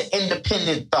right to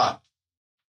independent thought.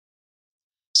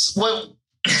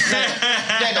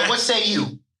 Daniel, what say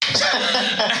you?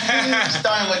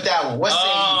 Starting with that one. What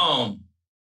say you?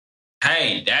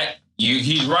 Hey,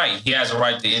 he's right. He has a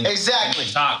right to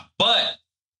independent talk. But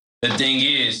the thing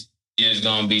is, there's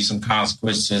going to be some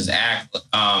consequences to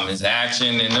his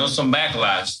action, and there's some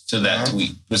backlash to that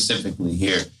tweet specifically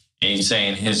here. And he's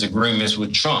saying his agreements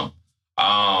with Trump.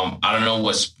 I don't know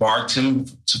what sparked him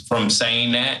from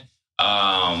saying that,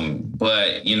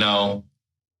 but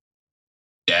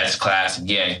that's classic.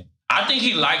 Yeah, I think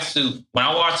he likes to. When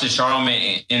I watch the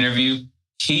Charlemagne interview,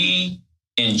 he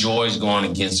enjoys going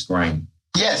against the grain.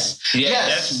 Yes.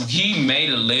 He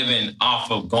made a living off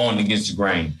of going against the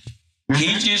grain.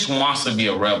 He just wants to be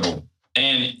a rebel.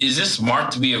 And is it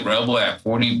smart to be a rebel at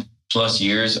 40 plus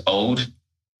years old?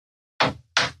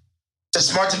 It's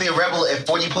smart to be a rebel at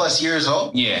 40 plus years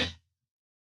old? Yeah.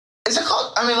 Is it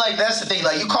called? I mean, like, that's the thing.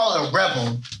 Like, you call it a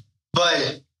rebel,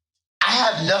 but I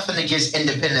have nothing against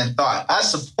independent thought. I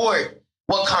support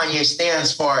what Kanye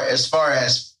stands for as far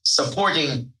as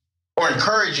supporting or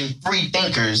encouraging free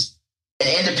thinkers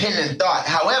and independent thought.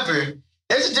 However,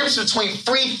 there's a difference between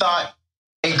free thought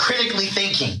and critically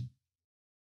thinking.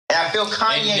 And I feel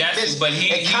Kanye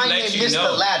missed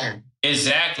the latter.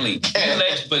 Exactly.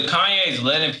 But Kanye is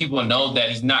letting people know that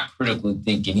he's not critically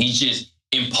thinking. He's just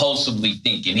impulsively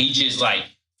thinking. He just like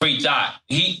free thought.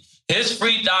 His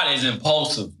free thought is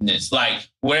impulsiveness. Like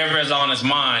whatever is on his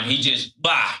mind, he just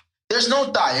blah. There's no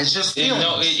thought. It's just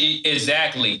feelings.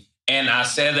 Exactly. And I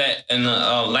said that in the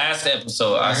last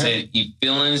episode. I said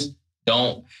feelings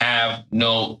don't have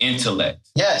no intellect.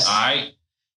 Yes. All right.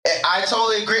 I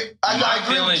totally agree. My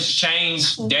feelings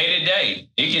change day to day.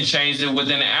 It can change it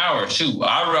within an hour. Shoot,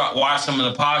 I watch some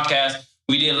of the podcasts.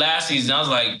 we did last season. I was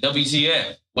like,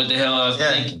 WTF? What the hell I was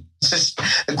thinking? It's just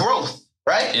growth,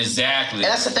 right? Exactly.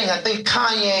 And that's the thing. I think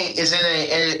Kanye is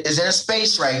in a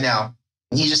space right now.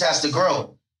 He just has to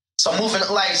grow. So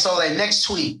next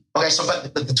tweet. Okay, so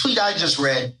but the tweet I just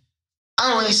read, I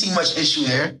don't really see much issue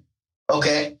there.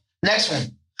 Okay, next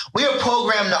one. We are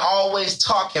programmed to always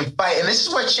talk and fight, and this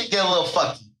is where shit get a little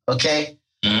fucky. Okay,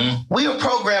 we are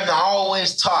programmed to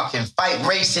always talk and fight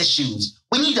race issues.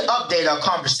 We need to update our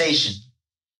conversation.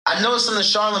 I noticed in the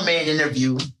Charlemagne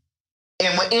interview,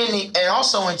 and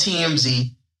also in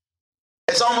TMZ,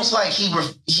 it's almost like he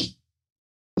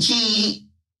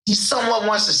somewhat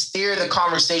wants to steer the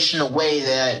conversation away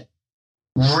that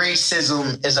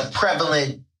racism is a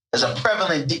prevalent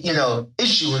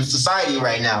issue in society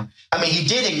right now. I mean, he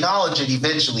did acknowledge it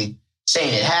eventually,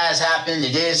 saying it has happened,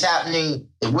 it is happening,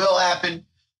 it will happen.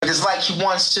 But it's like he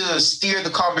wants to steer the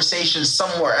conversation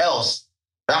somewhere else.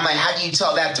 And I'm like, how do you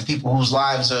tell that to people whose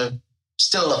lives are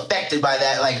still affected by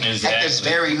that, like at this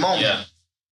very moment? Yeah.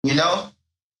 You know?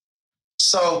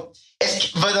 So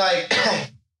but like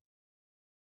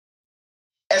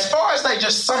as far as like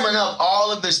just summing up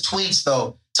all of his tweets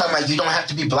though, talking about you don't have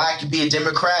to be black and be a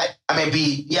Democrat.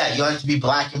 You don't have to be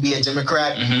black and be a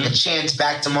Democrat. And Chance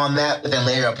backed him on that, but then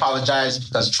later apologized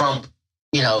because Trump,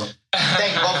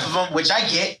 thanked both of them, which I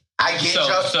get.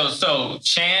 So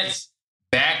Chance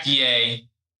backed Ye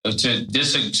to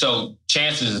this. So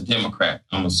Chance is a Democrat,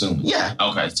 I'm assuming. Yeah.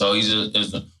 Okay. So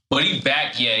but he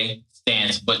backed Ye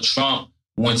stance, but Trump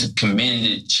went to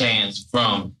commended Chance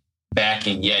from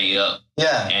backing Ye up.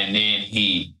 Yeah. And then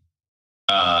he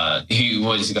took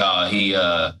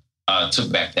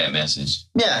back that message.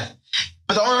 Yeah.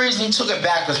 But the only reason he took it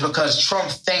back was because Trump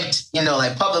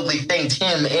publicly thanked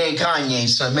him and Kanye.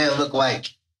 So it made it look like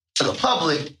to the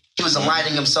public, he was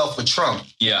aligning himself with Trump.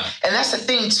 Yeah. And that's the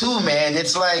thing too, man.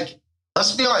 It's like,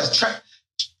 let's be honest,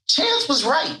 Chance was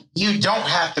right. You don't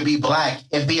have to be black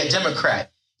and be a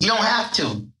Democrat. You don't have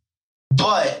to.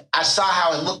 But I saw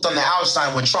how it looked on the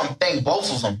outside when Trump thanked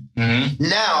both of them.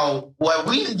 Now,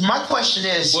 my question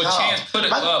is, Chance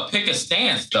pick a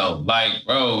stance though. Like,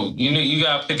 bro, you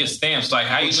gotta pick a stance. Like,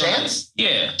 how you Chance?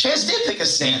 Yeah, Chance did pick a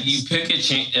stance. You pick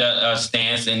a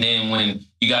stance, and then when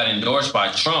you got endorsed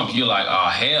by Trump, you're like, oh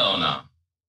hell no.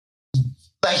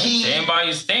 Like stand by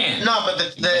your stand. No,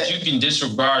 but but you can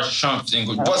disregard Trump's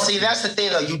endorsement. Well, see, that's the thing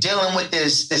though. You're dealing with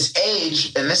this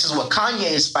age, and this is what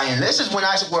Kanye is fighting. This is where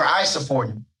I support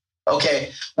him.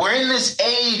 Okay, we're in this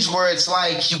age where it's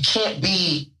like you can't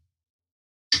be.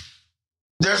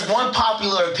 There's one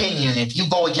popular opinion. If you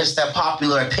go against that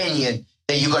popular opinion,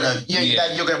 then you're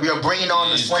bringing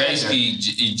on the slander.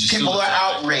 People are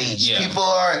outraged. Yeah. People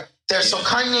are there. So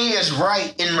Kanye is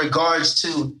right in regards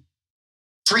to.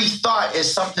 Free thought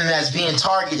is something that's being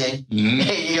targeted,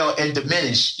 and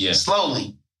diminished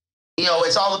slowly.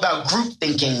 It's all about group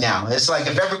thinking now. It's like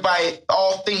if everybody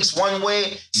all thinks one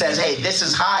way, says, hey, this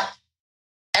is hot,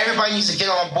 everybody needs to get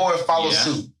on board and follow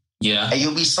suit. Yeah. And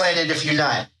you'll be slandered if you're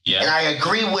not. Yeah. And I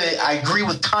agree with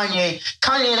Kanye.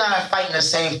 Kanye and I are fighting the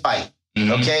same fight.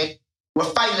 Okay? We're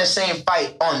fighting the same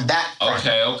fight on that front.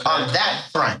 Okay. On that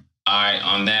front. All right,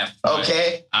 on that front.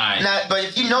 Okay? All right. Now, but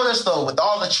if you notice, though, with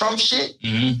all the Trump shit,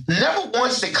 never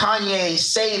once did Kanye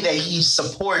say that he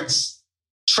supports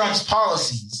Trump's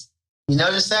policies. You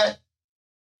notice that?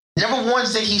 Never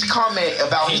once did he comment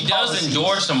about his policies. He does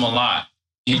endorse him a lot.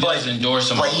 But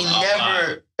he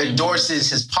never endorses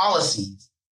his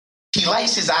policies. He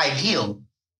likes his ideal.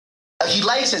 He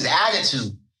likes his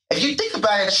attitude. If you think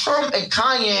about it, Trump and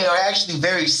Kanye are actually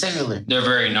very similar. They're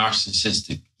very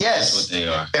narcissistic. Yes. That's what they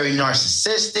are. Very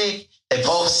narcissistic. They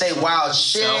both say wild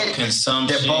shit.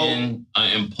 Self-consumption,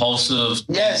 impulsive.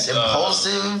 Yes,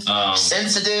 impulsive,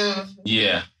 sensitive.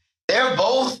 Yeah. They're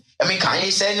both,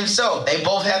 Kanye said himself, they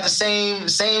both have the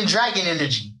same dragon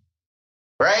energy.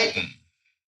 Right?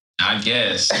 I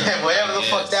guess. Whatever the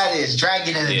fuck that is,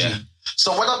 dragon energy. Yeah.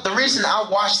 So the reason I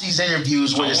watch these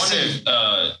interviews with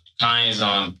Kanye's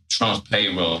on Trump's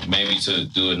payroll, maybe to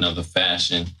do another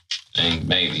fashion thing,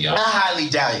 maybe. I highly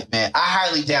doubt it, man. I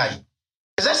highly doubt it.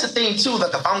 Because that's the thing, too.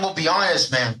 Like, if I'm going to be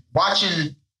honest, man,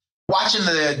 watching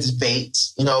the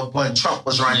debates, when Trump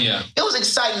was running, it was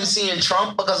exciting seeing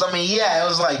Trump because, it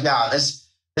was like, nah, this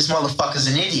motherfucker's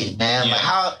an idiot, man. Yeah. Like,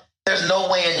 how, there's no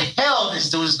way in hell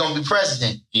this dude is going to be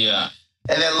president. Yeah.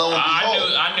 And then lo and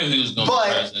behold, I knew he was going to be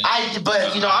president.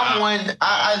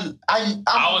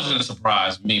 I wasn't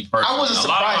surprised, me personally. I wasn't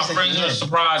surprised. A lot of my friends were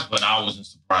surprised, but I wasn't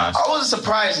surprised. I wasn't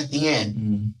surprised at the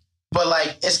end. But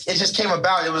like, it just came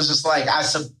about. It was just like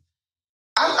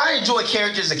I enjoy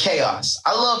characters of chaos.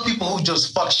 I love people who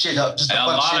just fuck shit up. Just to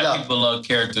fuck shit up. A lot of people love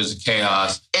characters of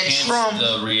chaos. And hence Trump,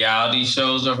 the reality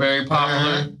shows are very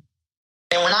popular.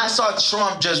 And when I saw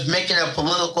Trump just making a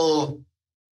political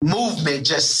movement,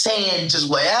 just saying just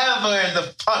whatever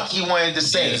the fuck he wanted to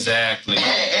say, exactly,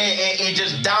 and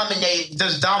just dominate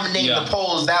the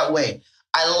polls that way.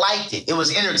 I liked it. It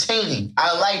was entertaining.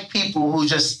 I like people who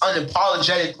just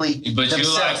unapologetically. But you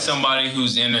like somebody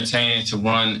who's entertaining to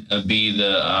run, be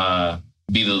the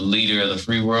leader of the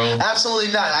free world?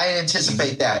 Absolutely not. I didn't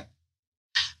anticipate that.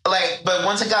 But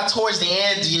once it got towards the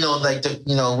end,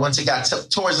 once it got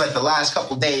towards like the last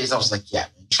couple of days, I was like, yeah,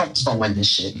 man, Trump's gonna win this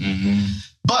shit. Mm-hmm.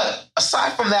 But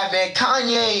aside from that, man,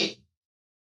 Kanye,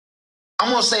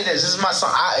 I'm gonna say this. This is my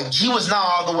son. He was not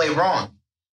all the way wrong.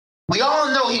 We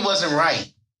all know he wasn't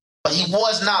right, but he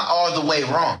was not all the way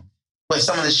wrong with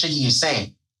some of the shit he was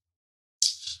saying.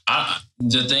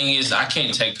 The thing is, I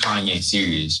can't take Kanye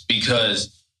serious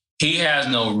because he has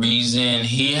no reason.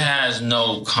 He has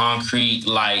no concrete,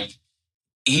 like,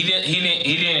 he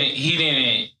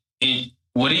didn't,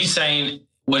 what he says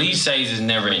is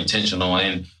never intentional.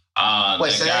 And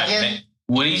wait, say that again?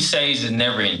 What he says is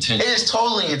never intentional. It is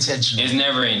totally intentional. It's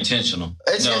never intentional.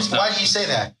 Why do you say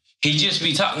that? He just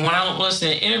be talking. When I don't listen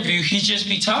to an interview, he just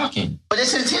be talking. But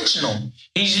it's intentional.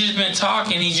 He's just been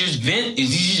talking. He's just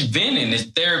venting. It's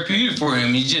therapeutic for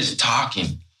him. He's just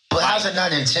talking. But how's it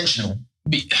not intentional?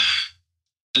 Because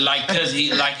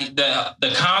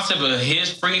the concept of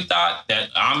his free thought that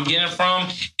I'm getting from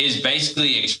is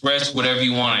basically express whatever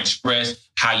you want to express,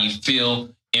 how you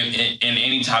feel in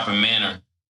any type of manner.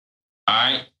 All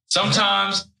right.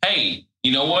 Sometimes, hey,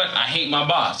 you know what? I hate my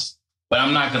boss, but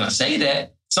I'm not gonna say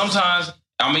that. Sometimes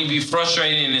I may be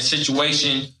frustrated in a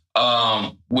situation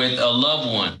with a loved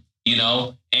one,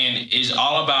 and it's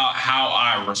all about how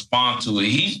I respond to it.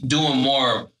 He's doing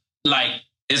more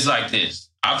it's like this.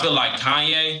 I feel like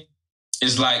Kanye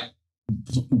is like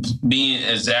being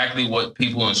exactly what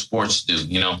people in sports do.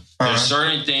 There's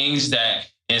certain things that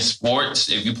in sports,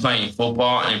 if you're playing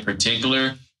football in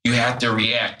particular, you have to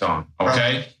react on.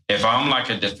 Okay, if I'm like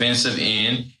a defensive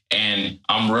end and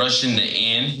I'm rushing the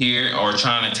end here or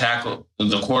trying to tackle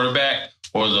the quarterback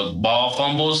or the ball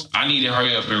fumbles, I need to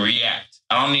hurry up and react.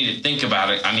 I don't need to think about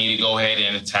it. I need to go ahead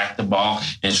and attack the ball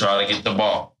and try to get the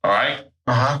ball. All right.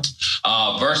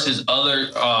 Versus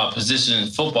other positions in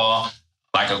football,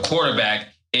 like a quarterback,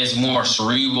 is more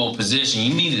cerebral position.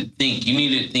 You need to think. You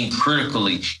need to think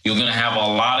critically. You're going to have a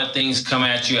lot of things come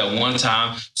at you at one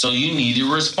time, so you need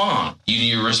to respond.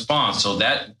 So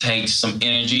that takes some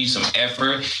energy, some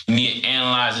effort. You need to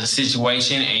analyze the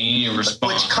situation, and you need to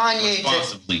respond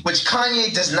responsibly. Which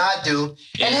Kanye does not do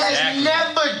and has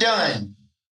never done.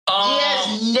 He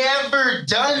has never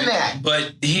done that.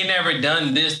 But he never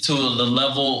done this to the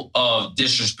level of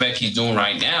disrespect he's doing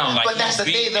right now. But that's the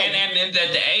thing, though. And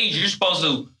at the age, you're supposed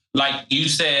to, like you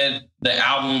said, the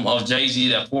album of Jay-Z,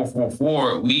 that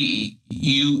 444,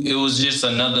 it was just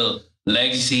another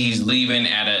legacy he's leaving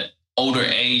at an older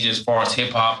age as far as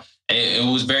hip-hop. It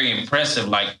was very impressive.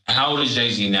 Like, how old is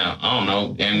Jay-Z now? I don't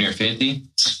know, damn near 50?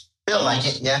 Feel like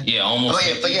it, yeah. Yeah, almost.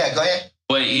 Go ahead.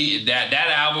 But that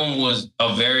album was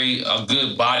a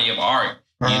good body of art,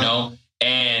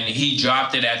 and he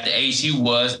dropped it at the age he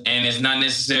was, and it's not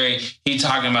necessary he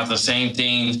talking about the same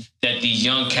things that these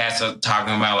young cats are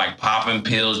talking about, like popping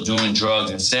pills, doing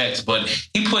drugs, and sex. But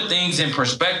he put things in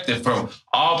perspective from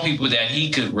all people that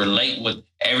he could relate with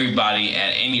everybody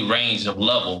at any range of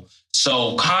level.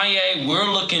 So Kanye, we're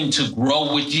looking to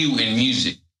grow with you in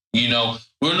music,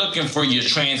 We're looking for your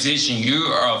transition.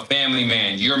 You're a family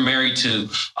man. You're married to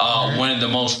one of the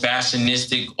most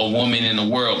fashionistic women in the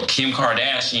world, Kim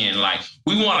Kardashian. Like,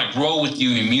 we want to grow with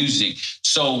you in music.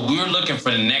 So we're looking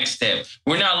for the next step.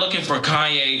 We're not looking for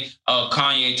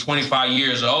Kanye 25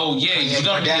 years old. Yeah, it's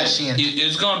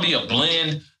going to be a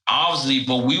blend, obviously,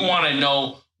 but we want to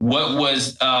know what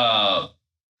was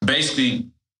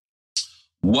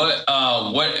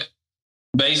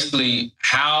basically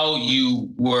how you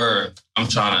were. I'm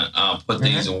trying to put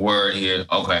things in word here.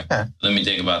 Okay, let me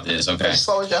think about this. Okay,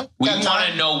 slow it down. We want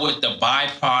to know what the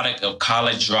byproduct of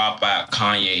college dropout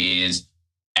Kanye is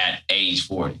at age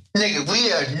 40. Nigga,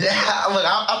 we are now. Look,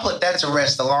 I put that to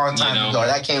rest a long time ago.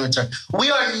 That came in turn.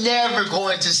 We are never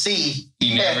going to see.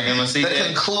 You never gonna see the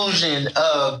conclusion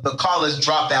of the college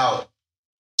dropout.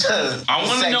 I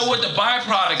want to know what the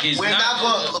byproduct is. We're not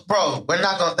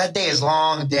going. That day is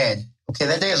long dead. Okay,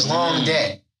 that day is long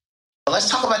dead. But let's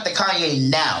talk about the Kanye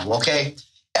now, okay?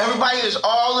 Everybody is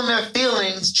all in their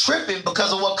feelings tripping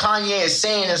because of what Kanye is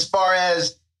saying as far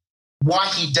as why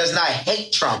he does not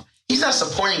hate Trump. He's not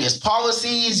supporting his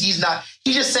policies. He's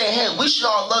just saying, hey, we should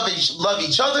all love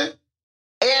each other.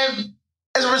 And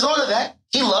as a result of that,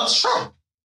 he loves Trump.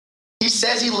 He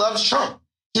says he loves Trump.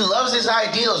 He loves his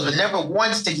ideals, but never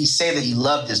once did he say that he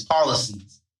loved his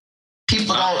policies.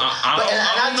 People don't.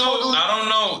 I don't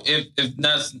know if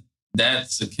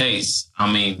that's the case.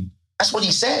 I mean, that's what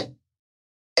he said,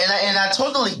 and I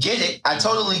totally get it.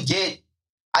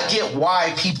 I get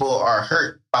why people are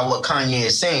hurt by what Kanye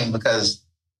is saying, because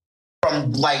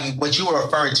from like what you were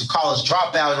referring to, college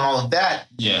dropout and all of that.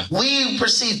 Yeah, we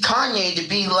perceive Kanye to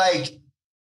be like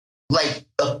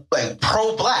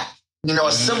pro-black. You know,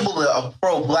 a symbol of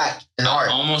pro-black in art.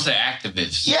 Almost an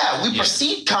activist. Yeah, we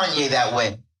perceive Kanye that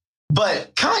way.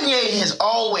 But Kanye has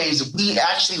always, if we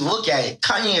actually look at it,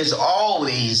 Kanye has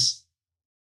always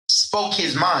spoke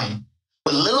his mind.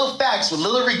 With little facts, with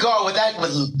little regard, with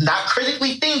not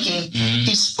critically thinking,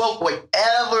 he spoke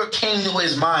whatever came to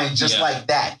his mind just like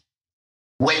that.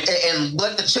 And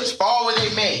let the chips fall where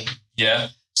they may. Yeah.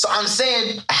 So I'm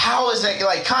saying, how is that,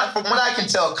 like, from what I can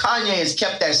tell, Kanye has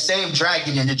kept that same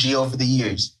dragon energy over the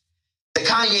years. The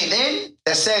Kanye then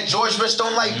that said George Bush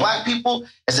don't like black people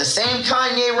is the same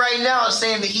Kanye right now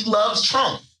saying that he loves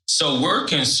Trump. So we're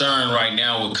concerned right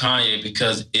now with Kanye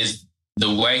because is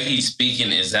the way he's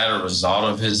speaking, is that a result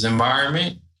of his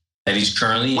environment that he's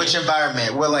currently in? Which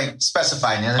environment? We're like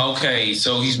specifying it. Okay,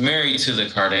 so he's married to the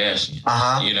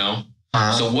Kardashians, you know?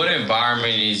 So what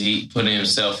environment is he putting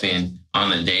himself in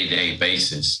on a day-to-day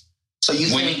basis? So you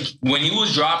think when he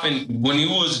was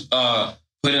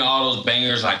putting all those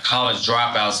bangers like college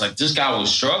dropouts, like this guy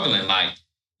was struggling. Like,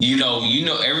 you know,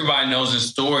 everybody knows his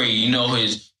story. You know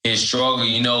his struggle.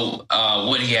 You know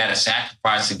what he had to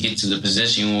sacrifice to get to the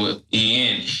position he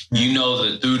in. You know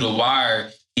that Through the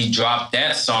Wire, he dropped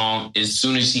that song as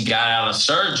soon as he got out of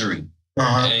surgery,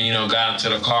 and you know got into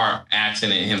the car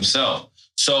accident himself.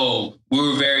 So we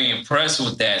were very impressed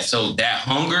with that. So that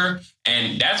hunger,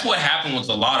 and that's what happened with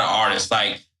a lot of artists.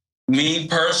 Like me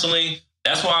personally.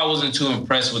 That's why I wasn't too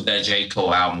impressed with that J.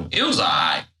 Cole album. It was all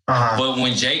right. But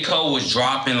when J. Cole was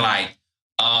dropping like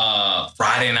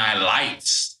Friday Night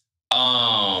Lights,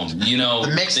 you know,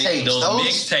 the mixtapes, those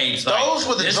mixtapes, those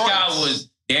were the this joints. guy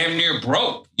was damn near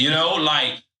broke, you know,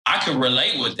 like I could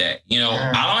relate with that. You know,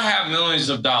 I don't have millions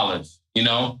of dollars, you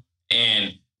know,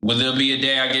 and will there be a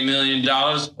day I get $1 million?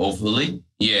 Hopefully.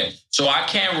 Yeah. So I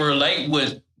can't relate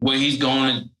with what he's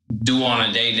going to do on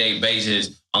a day-to-day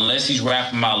basis. Unless he's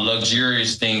rapping about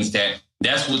luxurious things,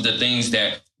 that's what the things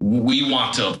that we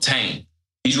want to obtain.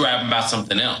 He's rapping about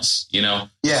something else, you know?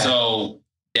 Yeah. So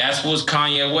that's what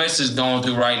Kanye West is going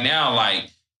through right now.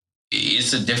 Like,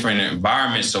 it's a different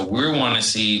environment. So we want to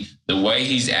see the way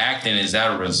he's acting. Is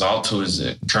that a result to his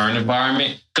current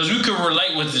environment? Because we could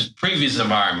relate with his previous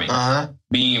environment.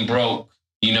 Being broke,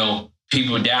 you know,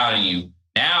 people doubting you.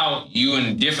 Now you in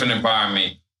a different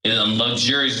environment. In a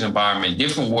luxurious environment,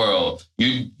 different world.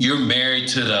 You're married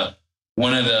to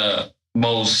one of the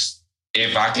most,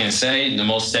 if I can say, the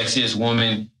most sexiest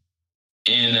woman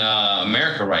in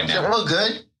America right now. Look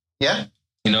good, yeah.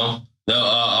 You know,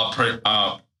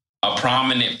 a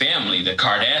prominent family, the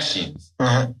Kardashians.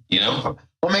 You know,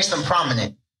 what makes them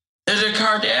prominent? They're the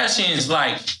Kardashians.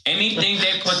 Like anything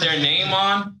they put their name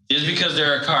on, just because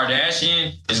they're a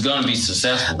Kardashian, is going to be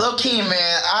successful. Look, Key,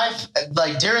 man, I've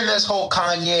like during this whole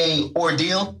Kanye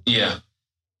ordeal,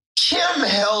 Kim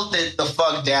held it the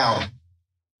fuck down.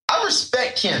 I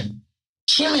respect Kim.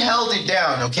 Kim held it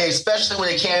down, okay, especially when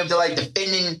it came to like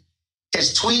defending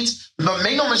his tweets. But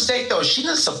make no mistake, though, she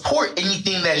didn't support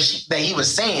anything that he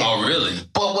was saying. Oh, really?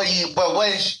 But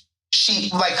when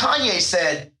she like Kanye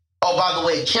said. Oh, by the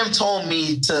way, Kim told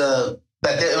me that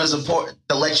it was important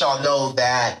to let y'all know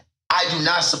that I do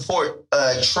not support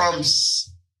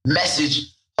Trump's message.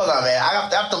 Hold on, man. I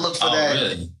have to look for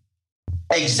that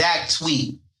exact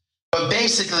tweet. But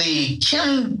basically,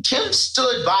 Kim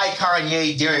stood by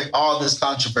Kanye during all this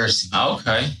controversy.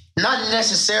 Okay. Not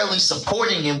necessarily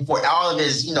supporting him for all of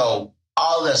his, you know,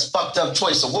 all this fucked up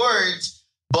choice of words,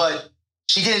 but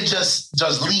she didn't just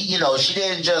leave, you know, she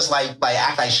didn't just like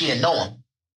act like she didn't know him.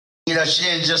 You know, she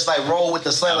didn't just like roll with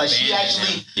the sled. Like she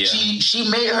actually, she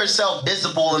made herself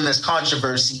visible in this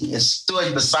controversy and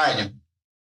stood beside him.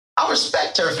 I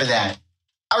respect her for that.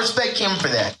 I respect Kim for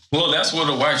that. Well, that's what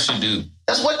a wife should do.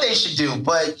 That's what they should do.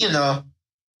 But you know,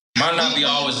 might not be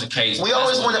always the case. We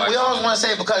always want to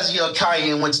say because you know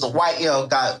Kanye went to the white, you know,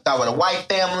 got with a white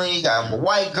family, got him a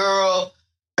white girl.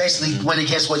 Basically went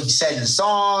against what he said in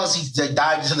songs. He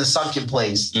dived into the sunken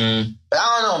place. But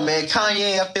I don't know, man.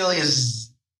 Kanye, I feel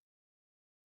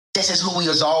this is who he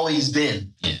has always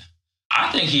been. Yeah.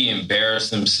 I think he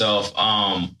embarrassed himself.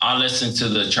 I listened to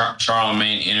the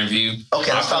Charlemagne interview.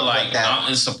 Okay, let's talk about that.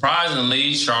 And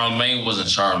surprisingly, Charlemagne wasn't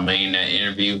Charlemagne in that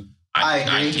interview. I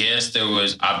agree. I guess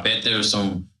I bet there was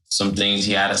some things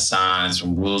he had to sign,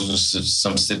 some rules and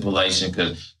some stipulation,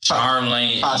 because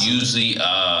Charlemagne usually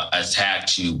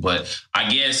attacks you. But I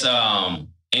guess,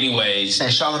 anyways.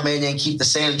 And Charlemagne didn't keep the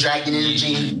same dragon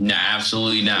energy? No,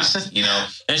 absolutely not.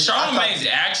 And Charlemagne's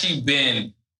actually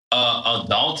been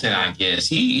adulting, I guess.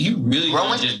 He really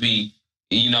don't just be,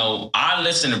 I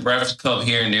listen to Breakfast Club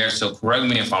here and there, so correct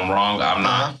me if I'm wrong. I'm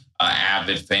not an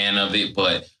avid fan of it,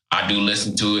 but I do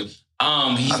listen to it.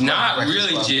 He's not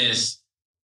really just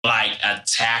like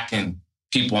attacking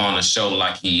people on the show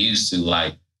like he used to.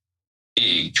 Like,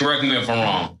 correct me if I'm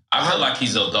wrong. I feel like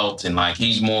he's adulting. Like,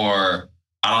 he's more,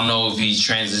 I don't know if he's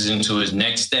transitioning to his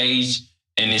next stage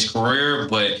in his career,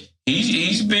 but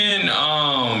he's been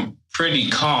pretty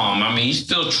calm. I mean, he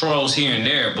still trolls here and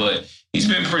there, but he's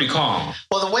been pretty calm.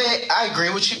 Well, the way I agree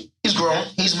with you, he's grown.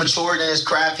 He's matured in his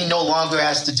craft. He no longer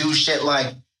has to do shit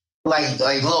like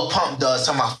Lil Pump does,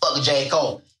 talking about fuck J.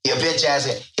 Cole. Yeah, bitch ass.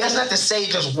 He doesn't have to say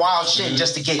just wild shit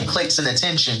just to get clicks and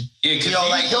attention. Yeah, because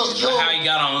how he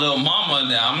got on Lil Mama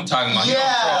now, I'm talking about.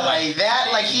 Yeah, like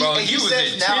that. Like he was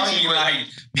says now he like,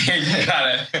 man, you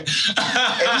gotta. And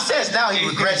he says now he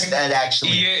regrets that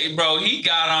actually. Yeah, bro, he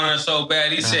got on her so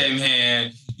bad. He said,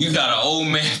 "Man, you got an old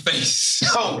man face."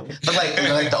 Oh, like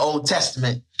the Old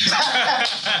Testament.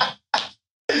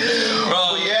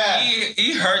 Bro, yeah,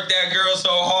 he hurt that girl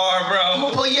so hard,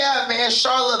 bro. But yeah, man,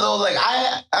 Charlotte though, like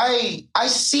I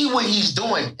see what he's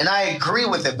doing, and I agree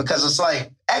with it because it's like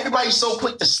everybody's so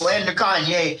quick to slander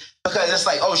Kanye because it's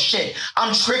like, oh shit,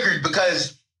 I'm triggered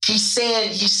because he's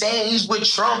saying he's with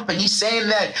Trump and he's saying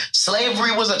that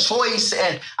slavery was a choice,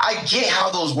 and I get how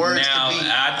those words now, can be.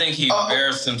 I think he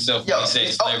embarrassed himself when he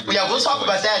said slavery. Yeah, we'll talk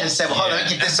about that in a second. Hold on, let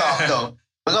me get this off though.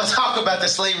 We're gonna talk about the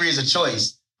slavery as a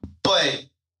choice, but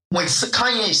when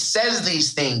Kanye says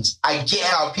these things, I get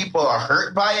how people are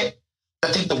hurt by it. I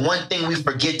think the one thing we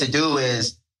forget to do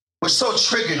is we're so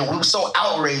triggered and we're so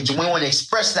outraged and we want to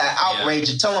express that outrage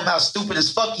and tell him how stupid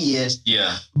as fuck he is.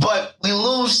 Yeah. But we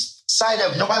lose sight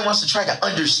of nobody wants to try to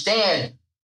understand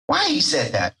why he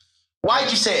said that. Why'd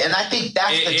you say it? And I think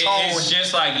that's the tone. It's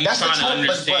just like you trying to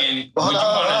understand. Would you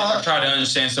want to try to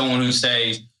understand someone who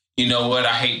says, you know what,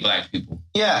 I hate black people?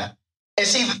 Yeah. And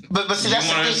see, but see, that's the thing. You want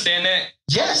to understand that?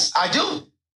 Yes, I do.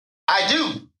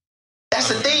 That's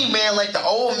the thing, man. Like the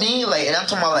old me, like, and I'm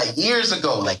talking about like years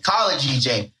ago, like college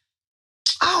EJ.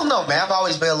 I don't know, man. I've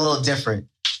always been a little different.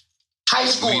 High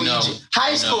school EJ.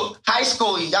 High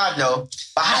school, y'all know.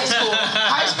 But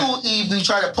high school Eve, we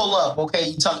try to pull up, okay?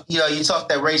 You talk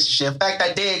that racist shit. In fact,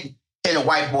 I did hit a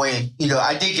white boy.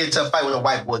 I did get into a fight with a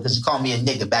white boy because he called me a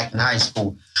nigga back in high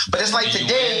school. But it's like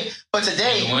today.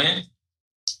 Did you win?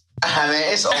 I mean,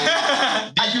 it's over.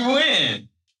 Did you win?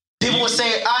 People would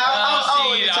say,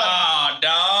 dog,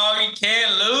 you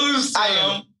can't lose.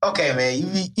 Okay,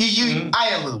 man. I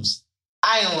didn't lose.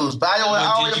 But I don't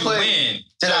want to put. Win?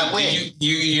 Did I win?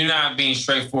 You're not being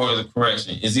straightforward with the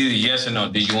correction. It's either yes or no.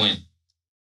 Did you win?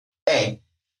 Hey,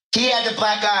 he had the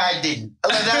black eye. I didn't.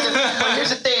 But here's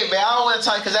the thing, man. I don't want to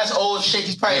talk because that's old shit.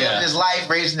 He's probably living his life,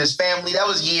 raising his family. That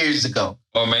was years ago.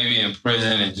 Or maybe in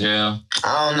prison, in jail.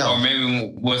 I don't know. Or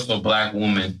maybe with a black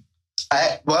woman.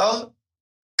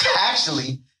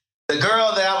 Actually, the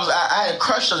girl that I had a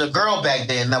crush on a girl back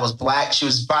then that was black. She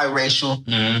was biracial.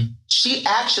 Mm-hmm. She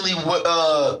actually, I don't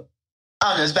know,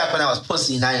 it's back when I was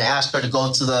pussy and I asked her to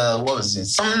go to the, what was it?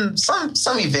 Some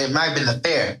event, might have been the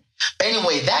fair. But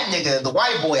anyway, that nigga, the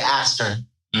white boy asked her.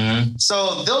 Mm-hmm.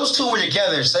 So those two were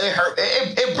together. So it hurt.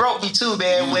 It broke me too,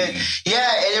 man. And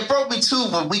it broke me too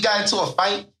when we got into a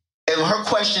fight. And her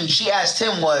question she asked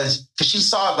him was, because she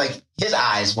saw like his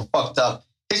eyes were fucked up.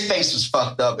 His face was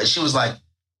fucked up. And she was like,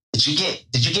 did you get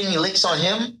any licks on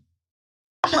him?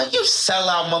 I'm like, you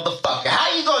sellout motherfucker.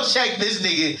 How you gonna check this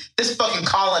nigga, this fucking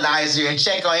colonizer, and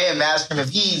check on him, ask him if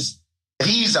he's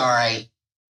all right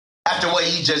after what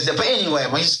he just did? But anyway,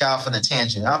 we just got off on a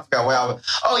tangent. I forgot where I was.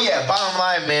 Oh yeah, bottom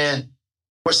line, man,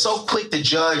 we're so quick to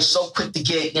judge, so quick to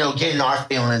get in our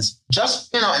feelings.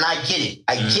 Just, and I get it.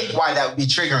 I get why that would be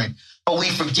triggering. But we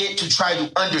forget to try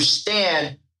to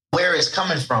understand where it's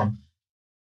coming from.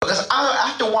 Because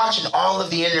after watching all of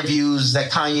the interviews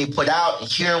that Kanye put out and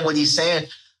hearing what he's saying,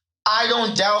 I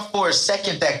don't doubt for a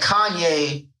second that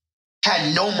Kanye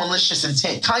had no malicious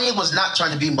intent. Kanye was not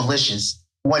trying to be malicious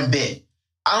one bit.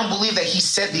 I don't believe that he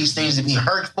said these things to be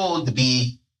hurtful, to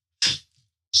be...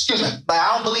 Excuse me. Like,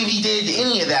 I don't believe he did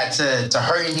any of that to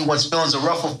hurt anyone's feelings or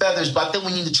ruffle feathers, but I think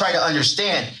we need to try to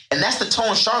understand. And that's the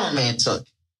tone Charlemagne took.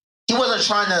 He wasn't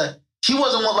trying to He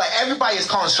wasn't one, like, everybody is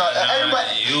calling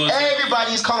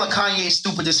everybody is calling Kanye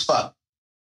stupid as fuck.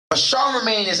 But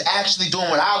Charlamagne is actually doing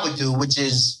what I would do, which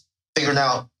is figuring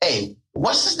out, hey,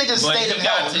 what's this nigga's state of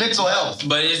health, mental health?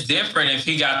 But it's different if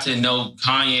he got to know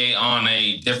Kanye on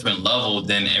a different level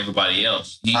than everybody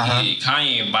else.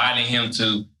 Kanye invited him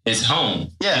to his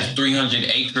home, his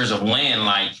 300 acres of land.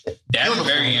 Like, that's beautiful.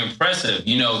 Very impressive.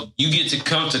 You know, you get to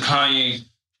come to Kanye's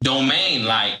domain.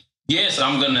 Like, yes,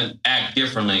 I'm going to act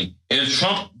differently. If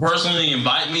Trump personally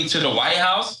invite me to the White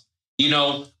House, you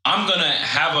know, I'm going to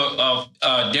have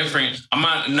a different, I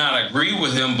might not agree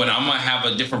with him, but I'm going to have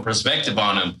a different perspective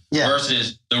on him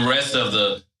versus the rest of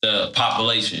the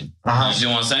population. You see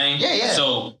what I'm saying? Yeah.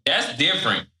 So that's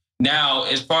different. Now,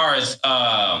 as far as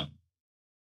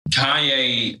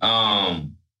Kanye,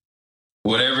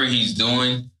 whatever he's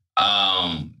doing,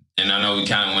 and I know we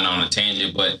kind of went on a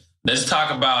tangent, but let's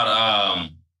talk about,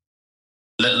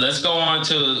 let's go on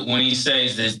to when he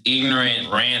says this ignorant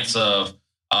rants of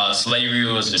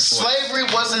slavery was a choice. Slavery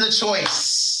wasn't a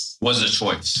choice. Was a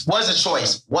choice.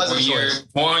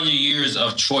 400 years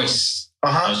of choice.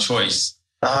 Of choice.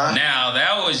 Now,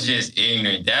 that was just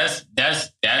ignorant. That's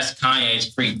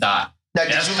Kanye's free thought. Now,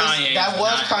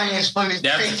 Kanye's free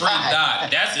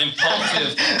thought. That's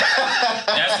impulsive.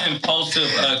 That's impulsive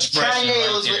expression.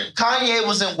 Kanye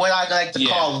was in what I like to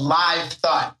call live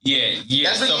thought. Yeah.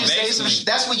 That's when you say some shit.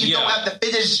 That's when you don't have the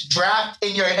finished draft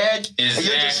in your head. Exactly. And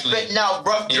you're just spitting out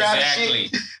rough draft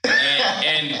shit.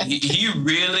 And he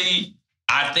really,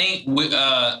 I think with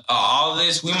all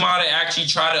this, we might have actually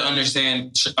tried to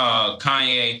understand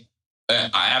Kanye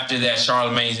after that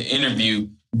Charlamagne's interview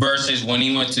versus when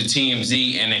he went to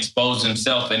TMZ and exposed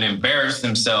himself and embarrassed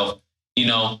himself, you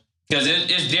know, because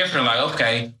it's different. Like,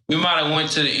 okay, we might have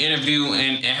went to the interview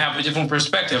and have a different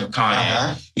perspective of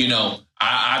Kanye. You know,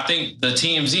 I think the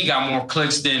TMZ got more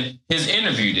clicks than his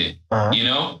interview did. You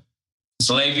know,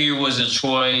 slavery was a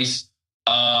choice.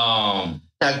 Now,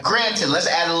 granted, let's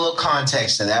add a little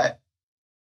context to that.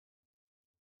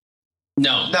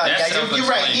 No, you're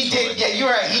right. He did. Yeah, you're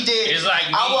right. He did. It's like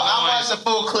I watched the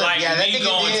full clip. Like me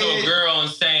going to a girl and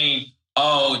saying,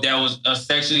 "Oh, that was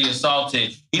sexually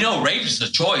assaulted." You know, rape is a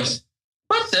choice.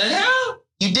 What the hell?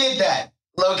 You did that,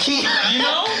 low key. You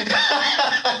know,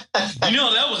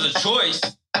 that was a choice.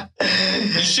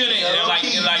 You shouldn't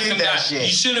you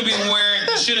shouldn't be wearing.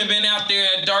 You shouldn't have been out there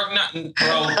at dark night,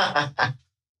 bro.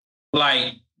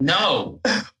 Like, no.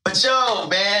 But yo,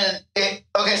 man,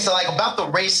 okay, so like about the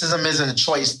racism isn't a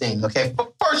choice thing, okay?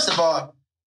 But first of all,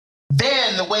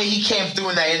 Van, the way he came through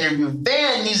in that interview,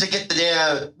 Van needs to get the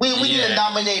damn, we need to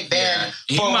nominate Van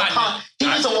for Wakanda. He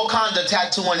needs a Wakanda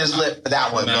tattoo on his lip for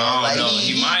that one, man. Like,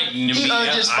 he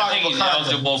earned his spot in Wakanda. He's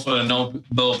eligible for the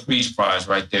Nobel Peace Prize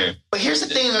right there. But here's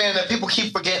the thing, man, that people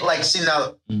keep forgetting, like, see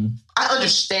now, I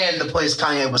understand the place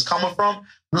Kanye was coming from.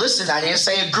 Listen, I didn't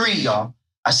say agree, y'all.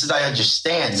 I said I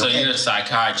understand. So you're a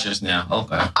psychiatrist now.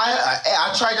 Okay.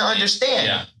 I try to understand.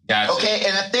 Yeah, gotcha. Okay,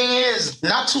 and the thing is,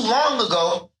 not too long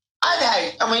ago,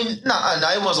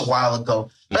 it was a while ago,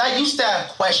 but I used to have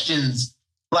questions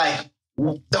like,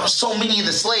 there were so many of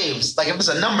the slaves. Like, if it's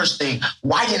a numbers thing,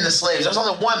 why didn't the slaves? There's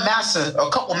only one master, or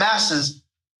a couple masters,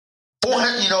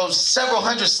 400, several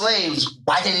hundred slaves.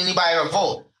 Why didn't anybody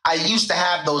revolt? I used to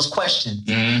have those questions.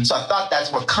 So I thought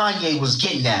that's what Kanye was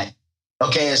getting at.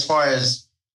 Okay, as far as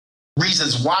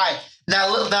reasons why. Now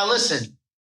listen.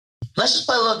 Let's just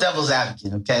play a little devil's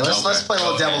advocate, okay? Let's play a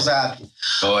little devil's advocate.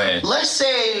 Go ahead. Let's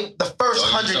say the first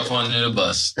 100... yourself under the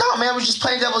bus. No, man, we're just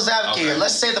playing devil's advocate here.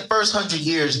 Let's say the first 100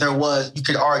 years you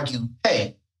could argue,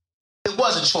 hey, it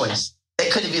was a choice. They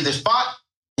could have either fought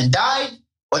and died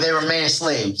or they remained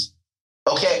slaves,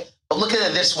 okay? But look at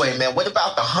it this way, man. What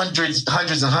about the hundreds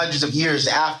and hundreds of years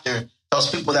after those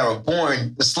people that were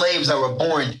born, the slaves that were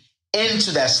born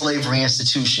into that slavery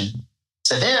institution?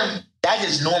 To them, that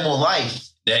is normal life.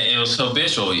 That it was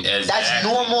habitual. That's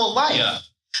normal life. Yeah.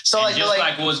 So and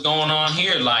like what's going on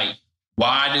here, like,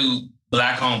 why do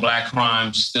black on black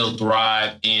crime still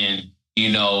thrive in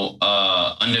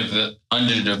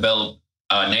underdeveloped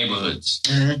neighborhoods?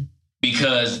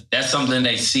 Because that's something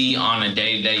they see on a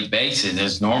day-to-day basis.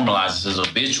 It's normalized. It's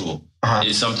habitual.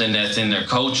 It's something that's in their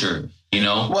culture.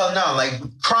 Well, no, like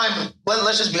crime.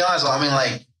 Let's just be honest. I mean,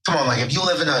 like, come on, like if you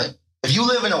live in a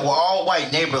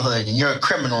all-white neighborhood and you're a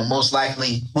criminal, most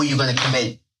likely, who are you going to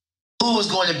commit? Who is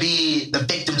going to be the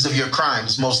victims of your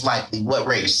crimes, most likely? What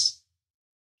race?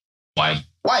 White.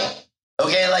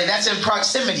 Okay, like that's in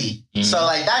proximity. So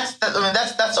like that's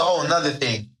a whole another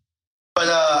thing. But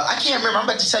I can't remember. I'm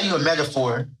about to tell you a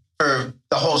metaphor for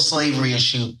the whole slavery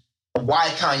issue. Why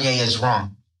Kanye is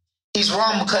wrong. He's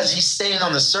wrong because he's staying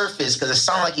on the surface because it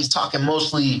sounds like he's talking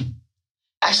mostly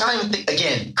Actually, I don't even think,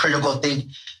 again, critical think.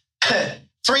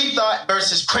 Free thought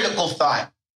versus critical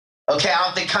thought. Okay, I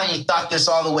don't think Kanye thought this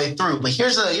all the way through, but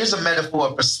here's a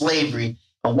metaphor for slavery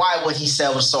and why what he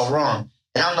said was so wrong.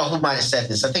 And I don't know who might have said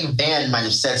this. I think Van might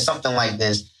have said something like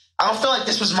this. I don't feel like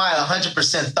this was my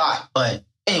 100% thought, but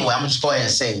anyway, I'm gonna just go ahead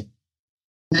and say it.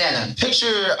 Nana,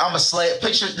 picture I'm a slave.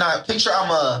 Picture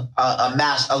I'm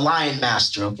a lion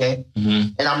master, okay?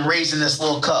 Mm-hmm. And I'm raising this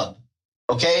little cub,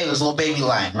 okay? This little baby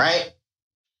lion, right?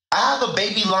 I have a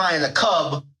baby lion, a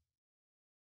cub,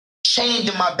 chained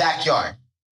in my backyard.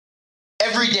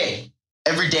 Every day,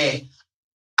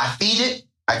 I feed it,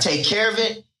 I take care of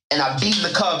it, and I beat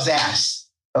the cub's ass.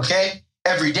 Okay?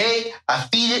 Every day, I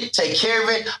feed it, take care of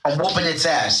it, I'm whooping its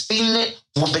ass. Feeding it,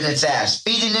 whooping its ass.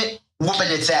 Feeding it,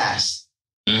 whooping its ass.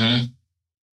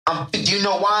 Mm-hmm. Do you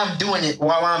know why I'm doing it?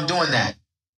 Why I'm doing that?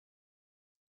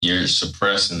 You're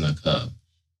suppressing the cub.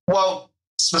 Well,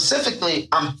 specifically,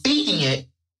 I'm feeding it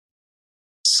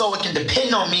so it can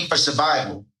depend on me for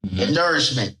survival and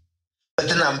nourishment. But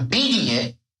then I'm beating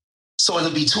it so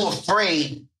it'll be too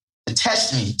afraid to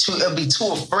test me. It'll be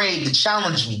too afraid to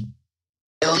challenge me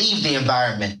and leave the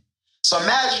environment. So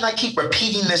imagine I keep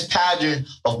repeating this pattern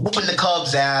of whooping the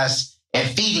cub's ass and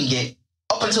feeding it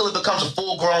up until it becomes a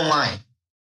full-grown lion.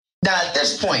 Now, at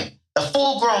this point, the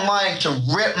full-grown lion can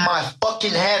rip my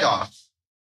fucking head off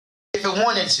if it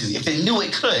wanted to, if it knew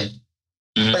it could.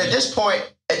 Mm-hmm. But at this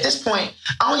point,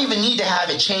 I don't even need to have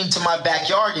it chained to my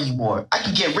backyard anymore. I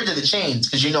can get rid of the chains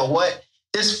because you know what?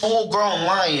 This full-grown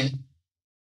lion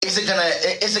isn't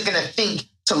gonna think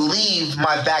to leave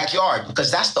my backyard because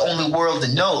that's the only world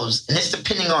it knows, and it's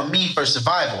depending on me for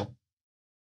survival.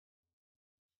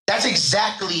 That's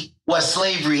exactly what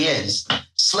slavery is.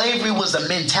 Slavery was a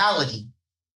mentality,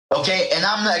 okay? And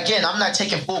I'm not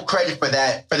taking full credit for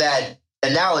that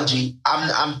analogy.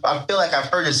 I feel like I've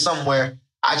heard it somewhere.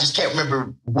 I just can't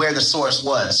remember where the source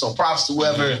was. So props to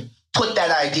whoever put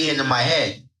that idea into my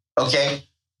head, okay?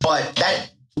 But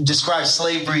that describes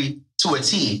slavery to a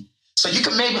T. So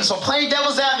playing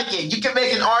devil's advocate, you can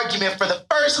make an argument for the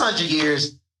first 100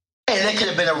 years, and there could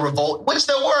have been a revolt, which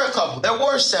there were a couple. There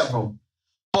were several.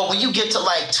 But when you get to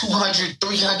like 200,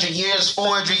 300 years,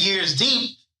 400 years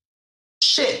deep,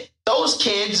 shit, those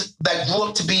kids that grew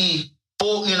up to be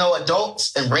full,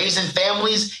 adults and raising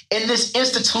families in this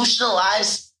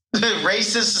institutionalized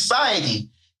racist society.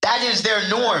 That is their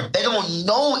norm. They don't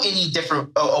know any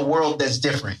different, a world that's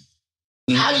different.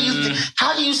 How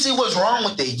do you see what's wrong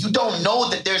with it? You don't know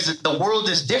that the world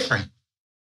is different.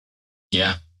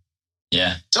 Yeah.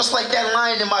 Yeah. Just like that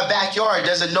lion in my backyard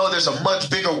doesn't know there's a much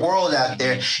bigger world out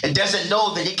there. It doesn't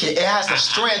know that it has the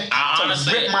strength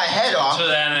to rip my head off. To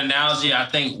that analogy, I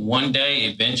think one day,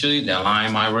 eventually, that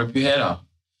lion might rip your head off.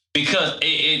 Because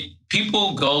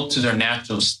people go to their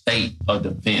natural state of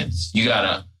defense. You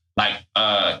got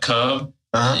a cub,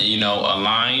 a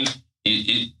lion,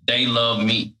 they love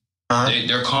meat.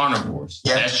 They're carnivores.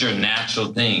 Yep. That's your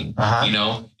natural thing.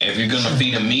 If you're going to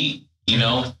feed them meat,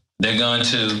 they're going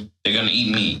to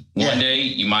eat meat. One day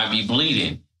you might be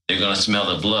bleeding. They're going to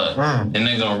smell the blood. Then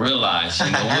they're going to realize,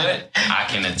 you know what? I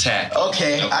can attack.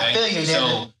 Okay? I feel you,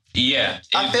 so, yeah.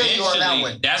 I feel you on that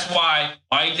one. That's why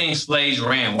you think slaves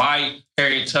ran. Why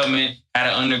Harriet Tubman had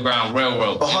an underground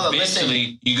railroad. But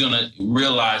eventually, you're going to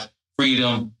realize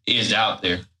freedom is out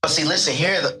there. But see, listen,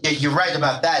 here, you're right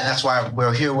about that, and that's why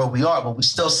we're here where we are, but we're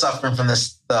still suffering from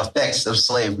the effects of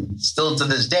slavery, still to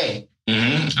this day.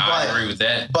 I agree with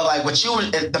that. But like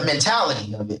the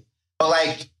mentality of it. But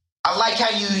like, I like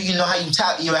how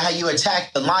how you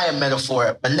attack the lion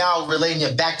metaphor, but now relating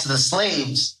it back to the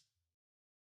slaves.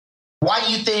 Why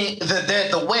do you think that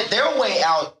their way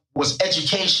out was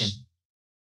education?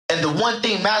 And the one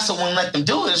thing Master wouldn't let them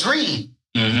do is read.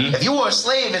 If you were a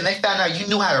slave and they found out you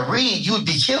knew how to read, you would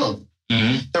be killed.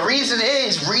 The reason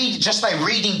is just like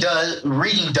reading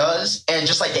does, and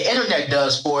just like the internet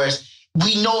does for us,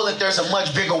 we know that there's a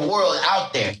much bigger world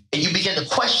out there, and you begin to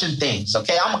question things.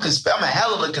 Okay, I'm a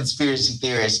hell of a conspiracy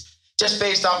theorist just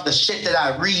based off the shit that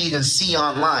I read and see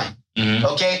online.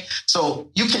 Okay, so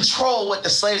you control what the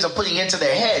slaves are putting into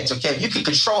their heads. Okay, you can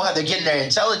control how they're getting their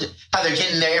intelligence, how they're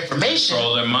getting their information.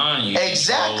 Control their mind.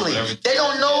 Exactly. They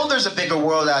don't know there's a bigger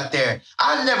world out there.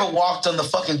 I never walked on the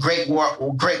fucking Great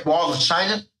Wall of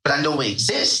China, but I know it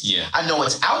exists. Yeah. I know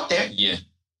it's out there. Yeah.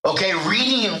 Okay,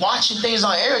 reading and watching things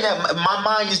on the internet, my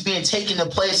mind is being taken to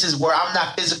places where I'm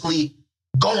not physically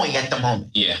going at the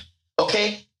moment. Yeah.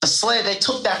 Okay, they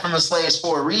took that from the slaves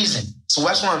for a reason. So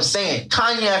that's what I'm saying.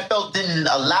 Kanye, I felt, didn't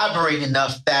elaborate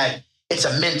enough that it's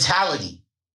a mentality.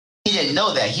 He didn't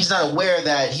know that. He's not aware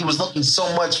that he was looking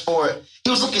so much in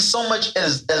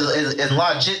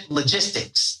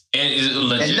logistics.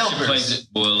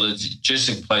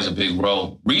 Logistics plays a big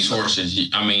role. Resources,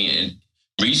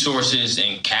 resources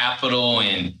and capital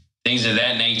and things of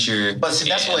that nature. But see,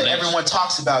 that's what everyone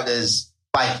talks about is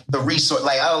like the resource.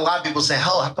 Like a lot of people say,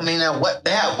 "Oh, how come they have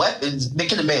weapons? They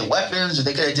could have made weapons, or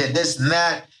they could have did this and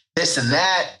that, this and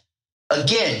that."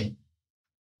 Again,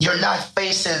 you're not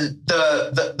facing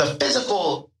the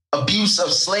physical abuse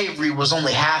of slavery was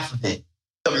only half of it.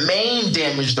 The main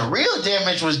damage, the real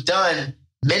damage, was done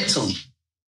mentally.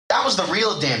 That was the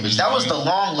real damage. That was the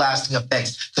long-lasting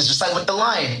effects. Because just like with the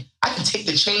lion, I can take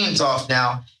the chains off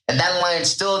now, and that lion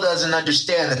still doesn't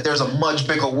understand that there's a much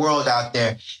bigger world out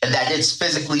there and that it's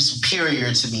physically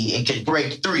superior to me and can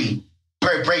break free.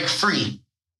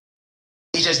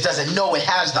 It just doesn't know it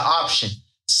has the option.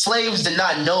 Slaves did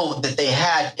not know that they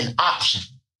had an option.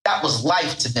 That was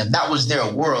life to them. That was their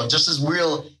world, just as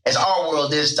real as our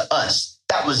world is to us.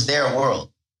 That was their world.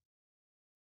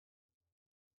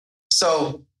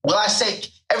 So will I say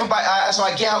everybody? So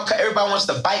I get how everybody wants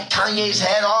to bite Kanye's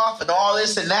head off and all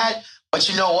this and that. But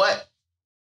you know what?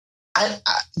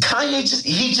 Kanye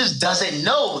just doesn't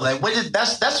know. Like when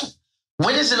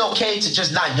is it okay to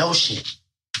just not know shit?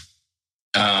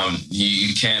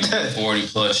 You can't be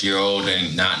 40-plus-year-old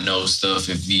and not know stuff.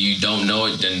 If you don't know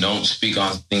it, then don't speak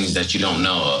on things that you don't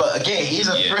know of. But again, he's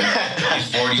a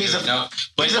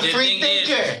free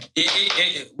thinker.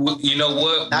 You know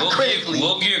what?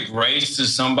 We'll give grace to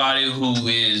somebody who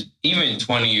is even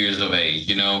 20 years of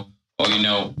age,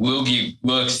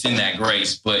 we'll extend that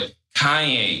grace. But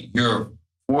Kanye, you're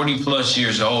 40-plus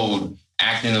years old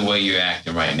acting the way you're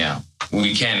acting right now.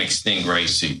 We can't extend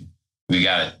grace to you. We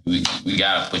gotta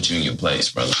put you in your place,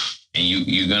 brother. And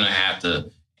you're gonna have to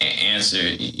answer.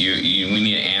 We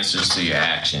need answers to your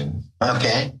actions.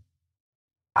 Okay.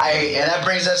 And that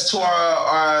brings us to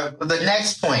our the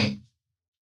next point.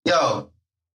 Yo,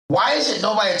 why is it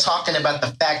nobody talking about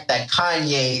the fact that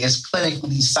Kanye is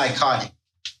clinically psychotic?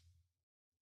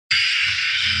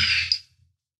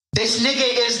 This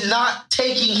nigga is not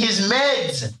taking his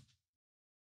meds.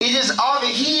 It is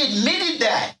obvious. He admitted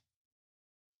that.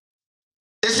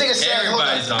 This nigga said,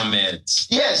 everybody's on meds.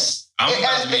 Yes. I'm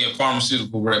about to be a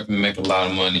pharmaceutical rep and make a lot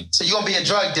of money. So you're going to be a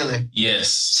drug dealer?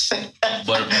 Yes.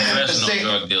 But a professional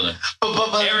drug dealer.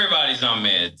 But everybody's on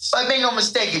meds. But make no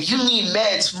mistake, if you need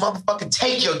meds, motherfucker,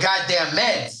 take your goddamn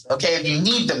meds. Okay? If you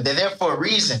need them, they're there for a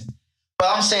reason.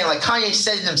 But I'm saying, like Kanye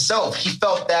said it himself, he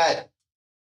felt that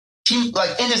he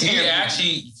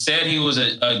actually said he was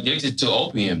addicted to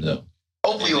opium, though.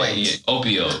 Opioids.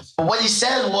 Opioids. But what he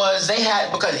said was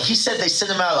because he said they sent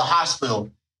him out of the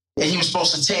hospital and he was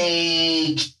supposed to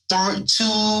take he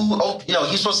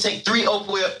was supposed to take 3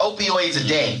 opioids a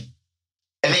day.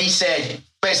 And then he said,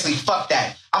 basically, fuck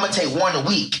that. I'm going to take 1 a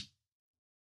week.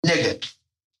 Nigga.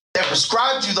 They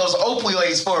prescribed you those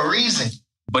opioids for a reason.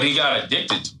 But he got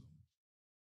addicted to them.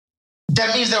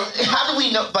 That means how do we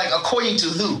know, like, according to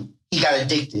who? He got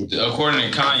addicted. According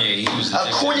to Kanye, he was addicted.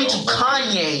 According to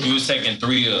Kanye, he was taking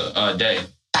 3 a day.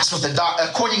 That's what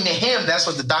according to him, that's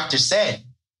what the doctor said.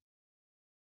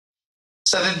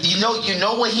 So then you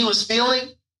know what he was feeling?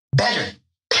 Better.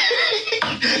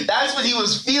 That's what he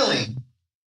was feeling.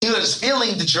 He was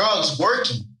feeling the drugs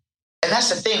working. And that's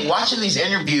the thing. Watching these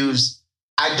interviews,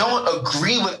 I don't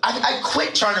agree with. I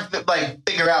quit trying to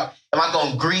figure out, am I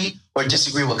going to agree or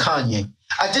disagree with Kanye?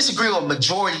 I disagree with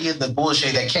majority of the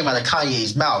bullshit that came out of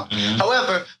Kanye's mouth. Mm-hmm.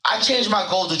 However, I changed my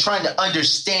goal to trying to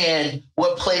understand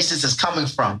what place this is coming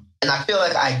from. And I feel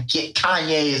like I get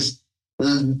Kanye's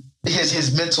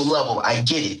his mental level. I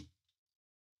get it.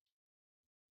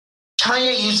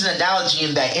 Kanye used an analogy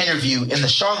in that interview, in the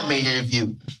Charlemagne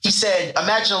interview. He said,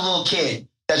 imagine a little kid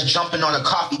that's jumping on a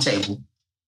coffee table.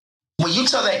 When you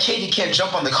tell that kid he can't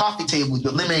jump on the coffee table,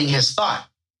 you're limiting his thought,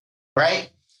 right?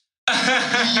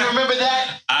 You remember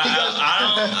that?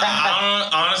 I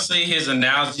don't, honestly, his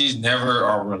analogies never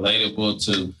are relatable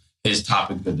to his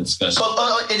topic of discussion.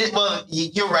 Well,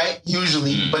 you're right,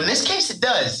 usually. Mm. But in this case, it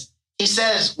does. He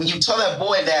says, when you tell that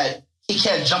boy that he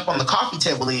can't jump on the coffee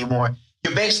table anymore,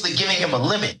 you're basically giving him a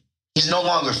limit. He's no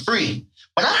longer free.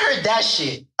 When I heard that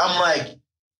shit, I'm like,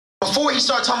 before he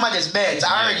started talking about his meds,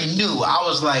 I already knew. I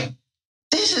was like,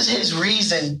 this is his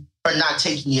reason for not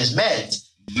taking his meds.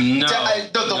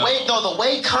 The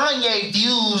way Kanye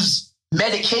views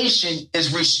medication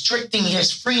is restricting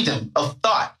his freedom of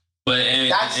thought. But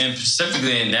and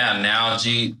specifically in that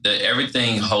analogy, that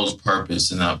everything holds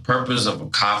purpose, and the purpose of a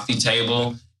coffee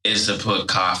table is to put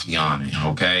coffee on it.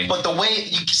 Okay. But the way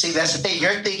you see, that's the thing.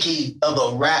 You're thinking of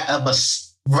a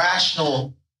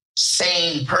rational,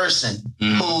 sane person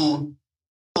who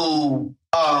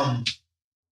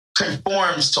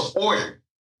conforms to order.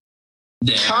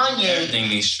 Kanye, everything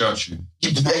needs structure.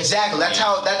 Exactly. That's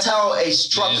how a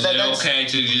structure. Is it okay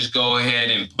to just go ahead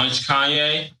and punch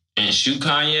Kanye and shoot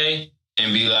Kanye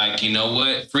and be like, you know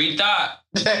what, free thought?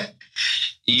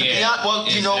 Yeah. Well,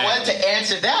 you know what? To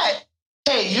answer that,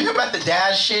 hey, you hear about the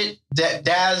Daz shit?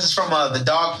 Daz from the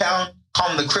Dog Pound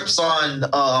calling the Crips on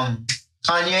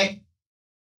Kanye.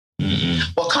 Mm-mm.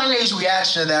 Well, Kanye's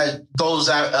reaction to that goes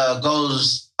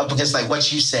up against like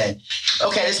what you said.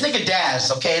 Okay, this nigga Daz,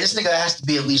 this nigga has to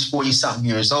be at least 40-something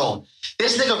years old.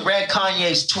 This nigga read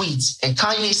Kanye's tweets, and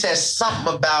Kanye says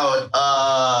something about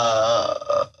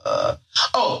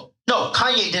no,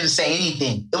 Kanye didn't say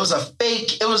anything. It was a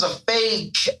fake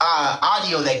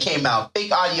audio that came out.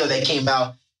 Fake audio that came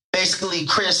out basically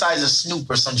criticizing Snoop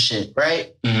or some shit,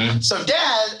 right? Mm-hmm. So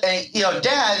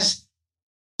Daz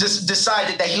just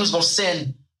decided that he was gonna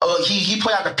send. He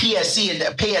put out a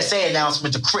PSA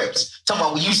announcement to Crips, talking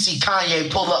about when you see Kanye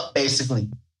pull up, basically.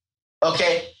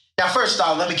 Okay. Now, first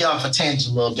off, let me get off a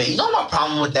tangent a little bit. You know what my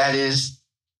problem with that is?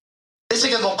 This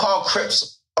nigga gonna call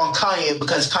Crips on Kanye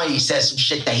because Kanye said some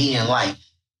shit that he didn't like.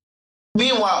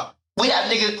 Meanwhile, we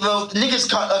have niggas.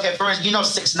 Okay, for instance, you know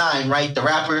 6ix9ine, right? The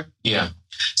rapper. Yeah.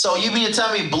 So you mean to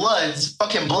tell me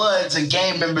fucking Bloods and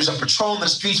gang members are patrolling the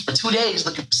streets for 2 days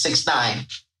looking for 6ix9ine?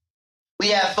 We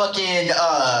have fucking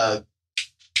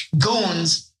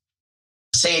goons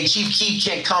saying Chief Keef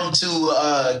can't come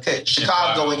to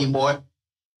Chicago anymore.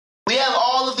 We have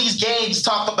all of these gangs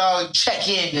talk about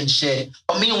check-in and shit.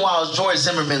 But meanwhile, George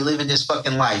Zimmerman living his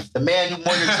fucking life. The man who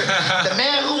murdered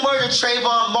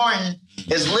Trayvon Martin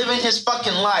is living his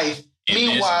fucking life.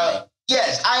 Meanwhile,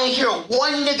 yes, I ain't hear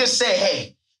one nigga say,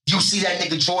 hey, you see that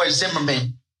nigga George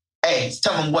Zimmerman? Hey,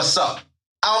 tell him what's up.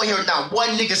 I don't hear not one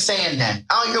nigga saying that.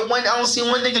 I don't see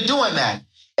one nigga doing that.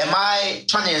 Am I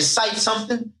trying to incite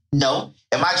something? No.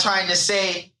 Am I trying to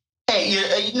say,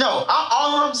 hey, no,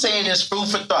 all I'm saying is food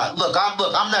for thought. Look, I'm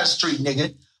not a street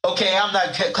nigga. Okay, I'm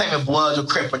not claiming Bloods or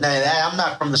Crip or none of that. I'm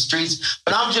not from the streets.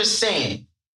 But I'm just saying,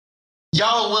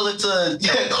 y'all are willing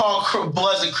to call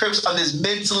Bloods and Crips on this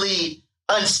mentally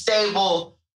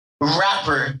unstable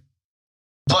rapper,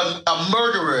 but a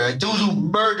murderer, a dude who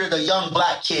murdered a young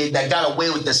black kid that got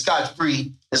away with it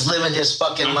scot-free is living his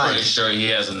fucking life. I'm pretty sure he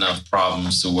has enough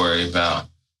problems to worry about.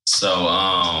 So,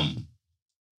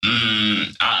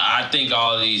 I think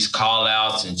all these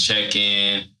call-outs and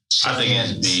check-in, I think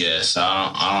it's BS.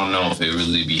 I don't know if it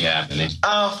really be happening.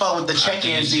 I don't fuck with the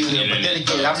check-ins either, but then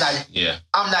again,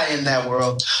 I'm not in that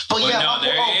world. But yeah, no,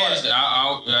 there is.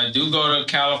 I do go to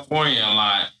California a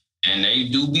lot, and they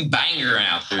do be banger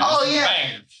out there. Oh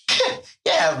yeah.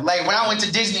 Yeah, like when I went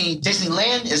to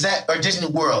Disneyland, or Disney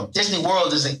World? Disney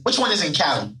World which one is in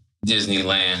Cali?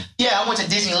 Disneyland. Yeah, I went to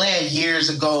Disneyland years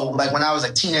ago, like when I was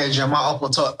a teenager. My uncle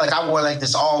told, like I wore like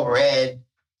this all red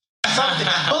something,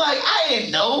 but like I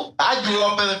didn't know. I grew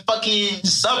up in the fucking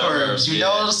suburbs, you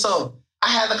know. So I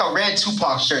had like a red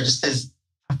Tupac shirt just because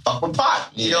I fuck with Pac,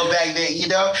 you know, back then. You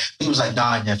know, he was like,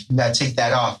 "Nah, Neff, you gotta take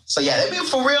that off." So yeah, they be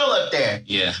for real up there.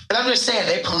 Yeah, but I'm just saying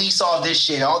they police all this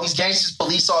shit. All these gangsters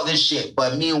police all this shit,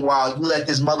 but meanwhile, you let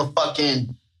this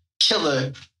motherfucking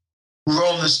killer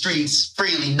roam the streets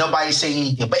freely. Nobody saying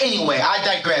anything. But anyway, I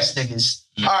digress, niggas.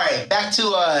 All right, back to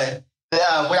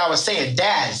what I was saying.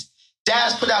 Daz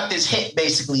put out this hit,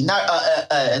 basically,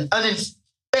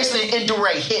 basically an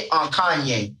indirect hit on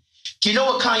Kanye. Do you know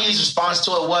what Kanye's response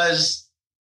to it was?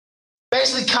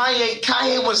 Basically,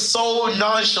 Kanye was so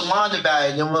nonchalant about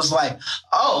it and was like,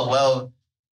 "Oh well,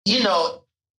 you know,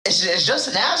 it's just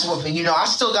an ass whooping. You know, I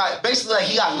still got basically like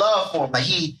he got love for him. Like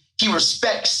he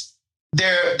respects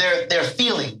their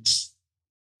feelings."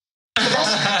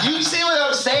 You see what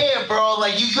I'm saying, bro?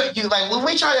 Like you like when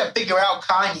we try to figure out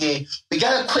Kanye, we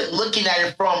gotta quit looking at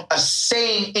it from a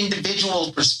sane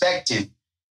individual's perspective.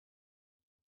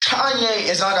 Kanye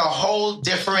is on a whole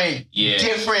different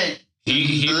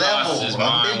He level lost his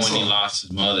mind when he lost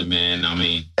his mother, man. I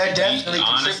mean, that definitely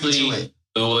contributed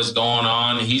to it. What's going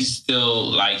on? He's still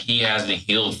like he hasn't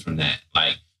healed from that.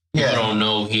 Like people don't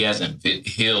know he hasn't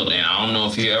healed, and I don't know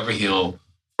if he ever healed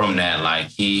from that. Like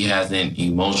he hasn't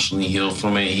emotionally healed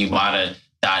from it. He might have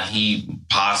thought he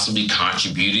possibly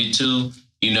contributed to,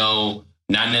 you know,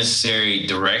 not necessarily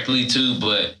directly to,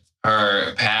 but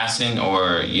her passing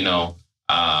or, you know,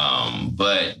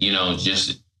 but, you know,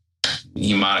 just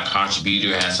he might have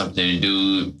contributed or had something to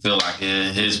do, feel like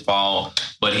his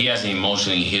fault, but he hasn't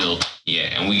emotionally healed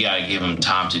yet. And we got to give him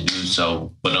time to do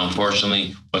so. But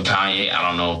unfortunately, with Kanye, I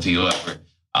don't know if he'll ever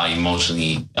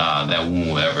emotionally, that wound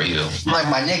will ever heal. Like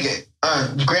my nigga,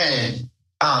 granted,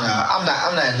 I don't know.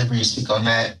 I'm not at liberty to speak on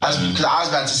that. Because I was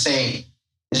about to say,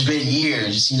 it's been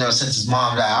years, you know, since his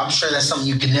mom died. I'm sure that's something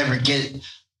you can never get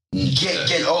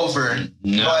get over.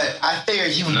 No. But I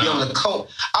figured he would be able to cope.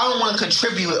 I don't want to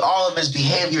contribute all of his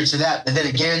behavior to that. But then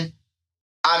again,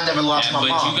 I've never lost my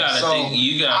mom. But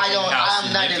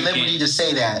I'm not at liberty to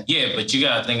say that. Yeah, but you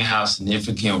got to think how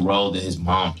significant role that his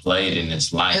mom played in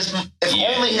his life. If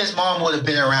only his mom would have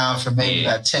been around for maybe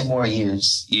about 10 more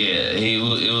years. Yeah, it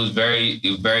was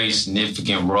very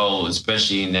significant role,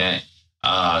 especially in that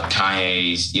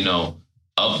Kanye's,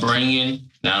 upbringing.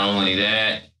 Not only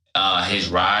that, his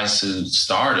rise to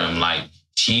stardom. Like,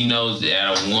 she knows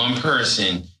that one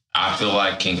person I feel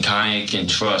like Kanye can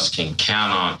trust, can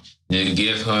count on, to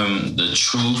give him the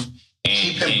truth and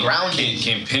keep him grounded.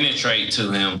 Can penetrate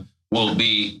to him will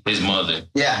be his mother.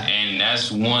 Yeah. And that's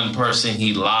one person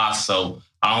he lost, so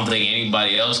I don't think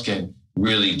anybody else can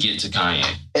really get to Kanye.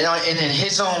 And in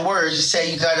his own words, he said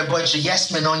you got a bunch of yes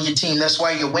men on your team. That's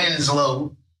why your win's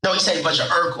low. No, he said a bunch of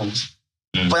Urkels.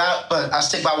 Mm. But I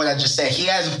stick by what I just said. He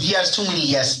has too many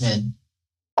yes men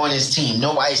on his team.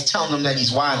 Nobody's telling him that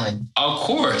he's wilding. Of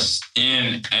course.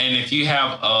 And if you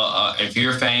have if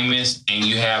you're famous and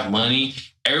you have money,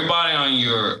 everybody on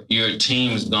your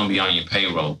team is gonna be on your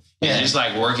payroll. Yeah. It's just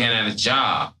like working at a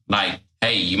job. Like,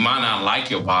 hey, you might not like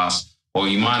your boss, or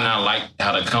you might not like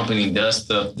how the company does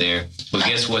stuff there, but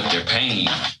guess what? They're paying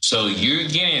you. So you're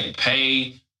getting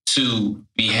paid to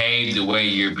behave the way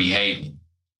you're behaving.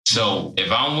 So if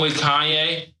I'm with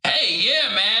Kanye, hey, yeah,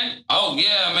 man. Oh,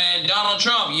 yeah, man. Donald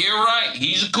Trump, you're right.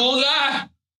 He's a cool guy.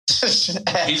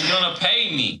 He's going to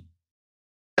pay me.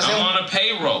 I'm on a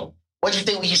payroll. What do you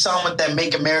think when you saw him with that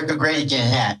Make America Great Again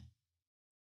hat?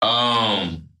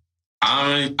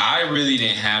 I really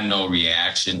didn't have no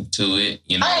reaction to it.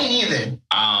 I ain't either.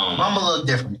 I'm a little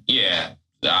different. Yeah.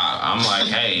 I'm like,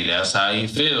 hey, that's how he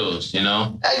feels,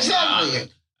 Exactly.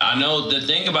 I know the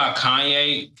thing about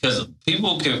Kanye, because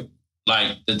people could,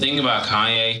 the thing about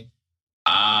Kanye,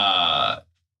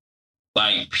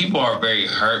 people are very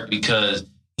hurt because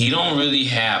he don't really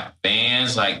have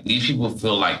fans. Like, these people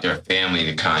feel like they're family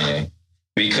to Kanye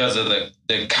because of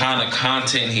the kind of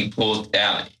content he puts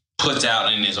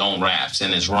out in his own raps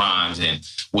and his rhymes and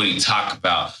what he talk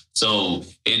about. So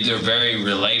they're very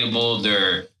relatable.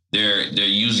 They're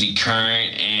usually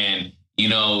current, and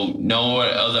no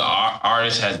other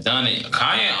artist has done it.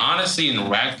 Kanye, honestly, in the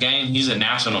rap game, he's a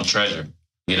national treasure.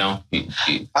 I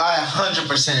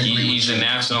 100% agree. He's a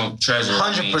national treasure.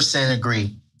 100%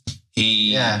 agree.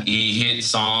 He hit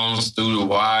songs through the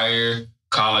wire,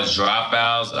 college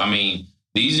dropouts. I mean,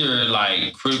 these are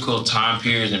critical time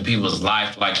periods in people's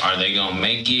life. Are they gonna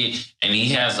make it? And he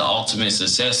has the ultimate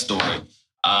success story.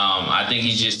 I think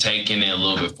he's just taking it a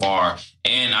little bit far,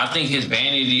 and I think his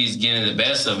vanity is getting the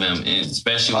best of him, and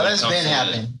especially when it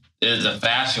comes to the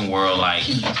fashion world. I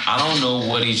don't know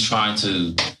what he's trying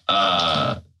to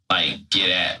get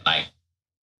at.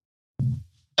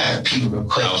 Pee real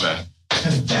quick. Okay,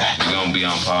 we're gonna be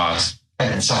on pause.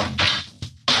 It's on.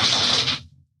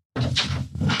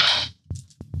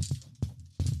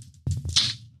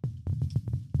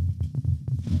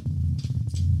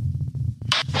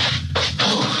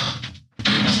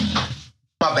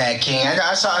 My bad, King.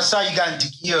 I saw you got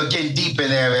getting deep in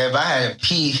there, man. But I had to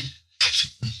pee.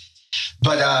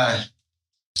 But all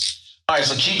right.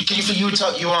 So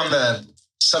you were on the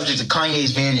subject of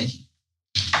Kanye's vanity.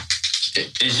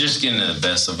 It's just getting the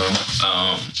best of him.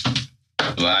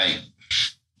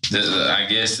 I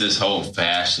guess this whole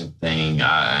fashion thing,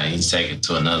 he's taken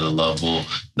to another level.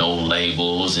 No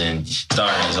labels and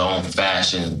starting his own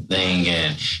fashion thing,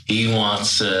 and he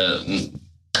wants to.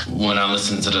 When I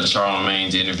listen to the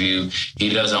Charlamagne's interview, he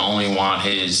doesn't only want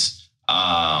his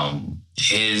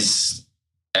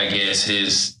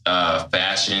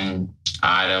fashion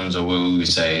items, or what we would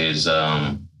say his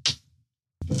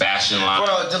fashion line.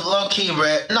 Bro, the low key,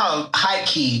 high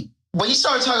key. When you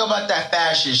started talking about that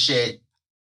fashion shit,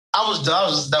 I was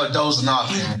dozing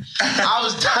off, man. I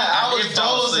was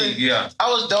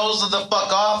dozing the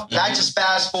fuck off. Mm-hmm. I just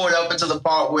fast forward up into the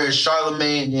part where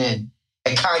Charlamagne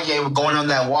and Kanye were going on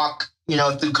that walk,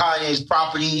 through Kanye's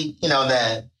property,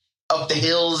 that up the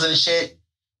hills and shit.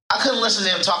 I couldn't listen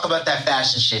to him talk about that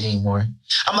fashion shit anymore.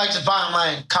 I'm like, the bottom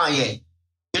line, Kanye,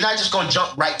 you're not just going to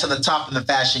jump right to the top in the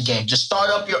fashion game. Just start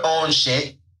up your own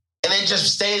shit and then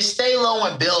just stay low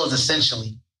and build,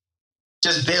 essentially.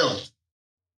 Just build.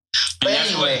 But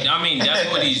anyway. That's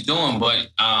what he's doing.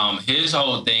 But his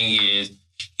whole thing is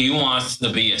he wants to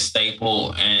be a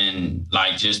staple in,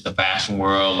 just the fashion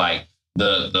world,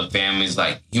 the families,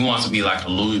 he wants to be like a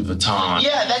Louis Vuitton.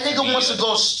 Yeah, that nigga wants to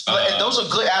go. Those are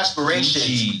good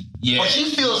aspirations. But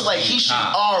he feels like he should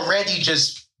already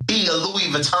just be a Louis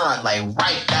Vuitton,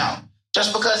 right now.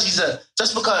 Just because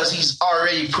he's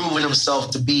already proven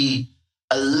himself to be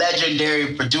a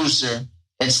legendary producer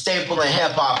and staple in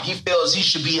hip hop, he feels he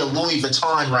should be a Louis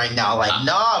Vuitton right now. Like,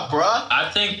 nah, bruh. I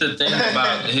think the thing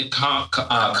about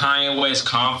Kanye West's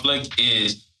conflict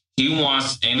is he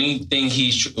wants anything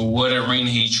what arena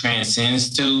he transcends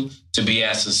to be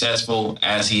as successful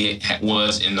as he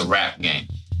was in the rap game.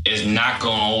 It's not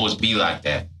going to always be like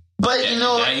that. But,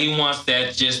 that he wants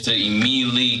that just to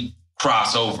immediately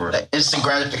cross over. Instant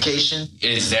gratification.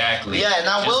 Exactly. Yeah, and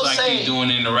I will like say, he's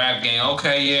doing in the rap game.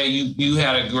 Okay, yeah, you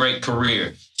had a great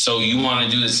career. So you want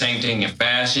to do the same thing in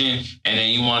fashion, and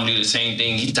then you want to do the same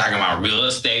thing. He's talking about real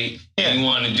estate. Yeah. And you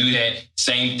want to do that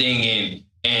same thing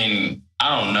in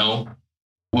I don't know,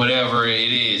 whatever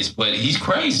it is. But he's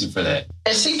crazy for that.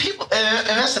 And see, people, and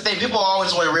that's the thing. People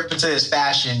always want to rip into his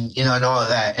fashion, and all of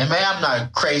that. And man, I'm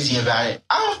not crazy about it.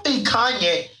 I think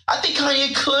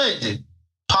Kanye could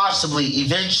possibly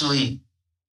eventually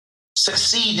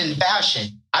succeed in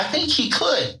fashion. I think he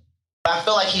could. But I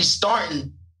feel like he's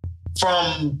starting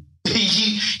from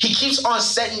he keeps on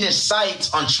setting his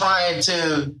sights on trying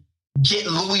to get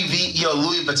Louis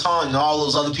Vuitton and all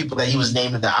those other people that he was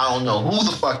naming that I don't know who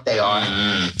the fuck they are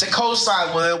to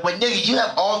co-sign with it. When nigga, you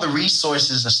have all the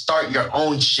resources to start your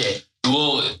own shit.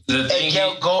 Well, the thing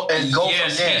go yes,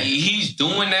 from there. He's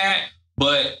doing that,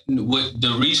 but what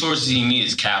the resources he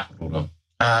needs is capital though.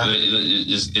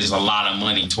 It's a lot of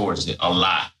money towards it. A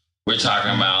lot. We're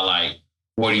talking about like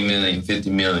 $40 million,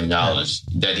 $50 million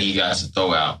that he got to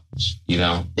throw out.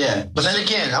 Yeah, but then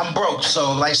again, I'm broke,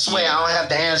 so like Sway, I don't have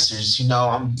the answers.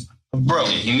 I'm broke.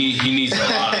 Yeah, he needs a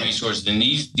lot of resources, and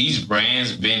these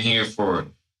brands have been here for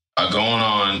going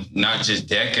on not just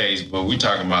decades, but we're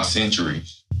talking about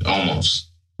centuries, almost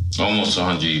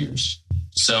 100 years.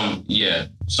 Some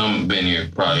have been here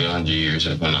probably 100 years,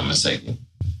 if I'm not mistaken.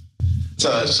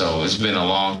 So it's been a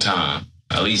long time,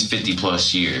 at least 50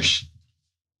 plus years.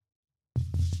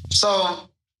 So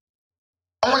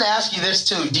I want to ask you this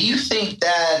too. Do you think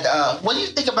that, what do you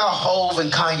think about Hov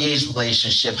and Kanye's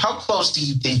relationship? How close do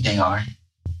you think they are?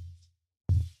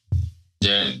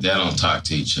 They don't talk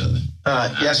to each other.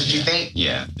 That's what you think?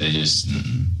 Yeah, they just...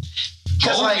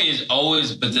 Hov is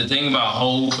always... But the thing about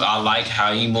Hov, I like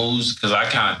how he moves because I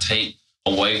kind of take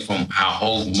away from how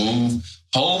Hov moves.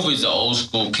 Hov is an old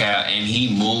school cat and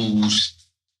he moves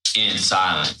in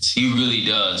silence. He really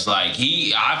does. I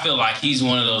feel like he's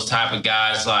one of those type of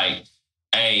guys like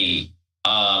a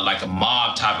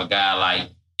mob type of guy. Like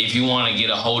if you want to get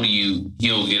a hold of you,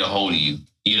 he'll get a hold of you.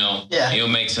 Yeah. He'll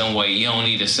make some way. You don't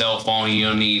need a cell phone. You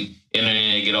don't need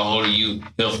internet to get a hold of you.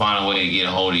 He'll find a way to get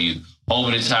a hold of you.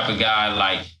 Hov is the type of guy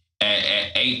like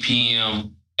at 8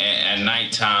 p.m. at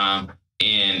nighttime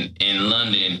in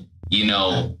London.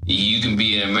 You can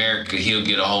be in America, he'll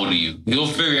get a hold of you. He'll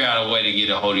figure out a way to get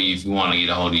a hold of you if you want to get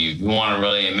a hold of you. If you want to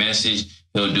relay a message,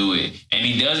 he'll do it. And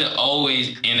he does it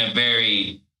always in a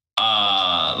very,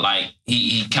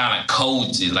 he kind of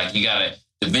codes it. Like you got to,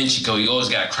 Da Vinci Code, you always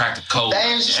got to crack the code.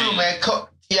 That is true, man.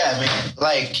 Yeah, man.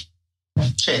 Like,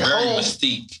 shit. Very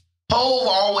mystique. Hov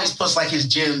always puts like his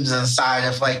gems inside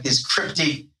of like this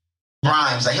cryptic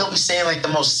rhymes. Like he'll be saying like the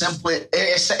most simplest.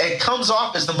 It comes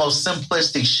off as the most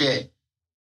simplistic shit,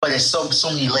 but there's so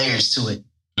many layers to it,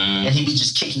 and he be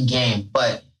just kicking game.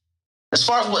 But as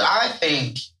far as what I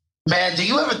think, man, do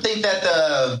you ever think that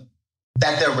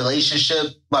their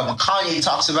relationship, like when Kanye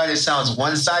talks about it, sounds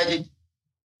one-sided?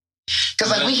 Because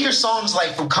like we hear songs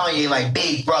like from Kanye, like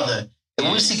Big Brother, and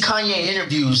when we see Kanye in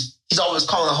interviews, he's always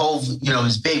calling Hov,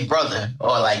 his big brother, or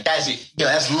like that's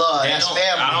love, that's family.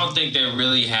 I don't think they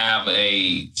really have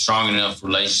a strong enough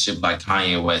relationship like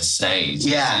Kanye West says.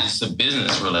 Yeah, it's a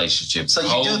business relationship. So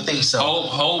you do think so?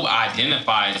 Hov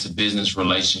identifies a business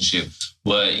relationship,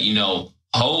 but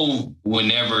Hov would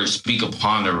never speak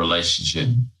upon the relationship.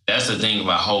 That's the thing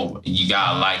about Hov. You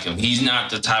gotta like him. He's not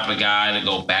the type of guy to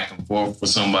go back and forth with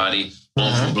somebody,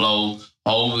 blow for blow.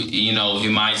 Hov, he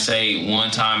might say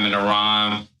one time in a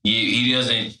rhyme.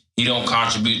 He don't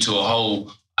contribute to a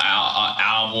whole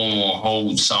album or a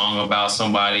whole song about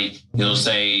somebody. He'll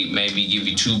say maybe give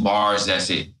you 2 bars.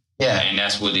 That's it. Yeah, and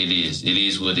that's what it is. It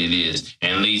is what it is,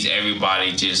 and leaves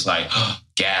everybody just like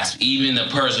gasp. Even the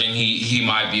person he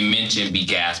might be mentioned be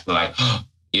gasp, like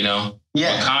Yeah.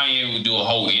 But Kanye would do a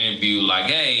whole interview like,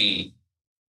 hey.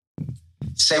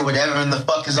 Say whatever in the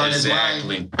fuck is on his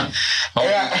mind.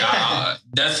 Exactly.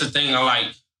 That's the thing I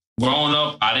like. Growing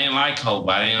up, I didn't like Hov.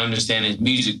 I didn't understand his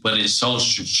music, but it's so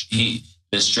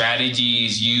the strategy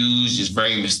he's used is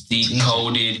very mystique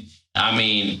coded. I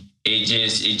mean, I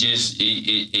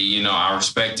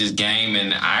respect his game,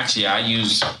 and I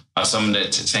use some of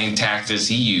the same tactics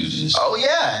he uses. Oh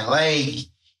yeah, like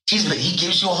he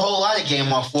gives you a whole lot of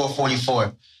game on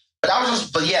 444.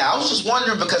 I was just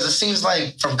wondering because it seems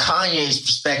like from Kanye's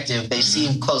perspective, they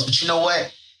seem close. But you know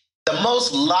what? The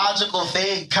most logical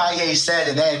thing Kanye said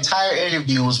in that entire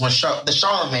interview was when the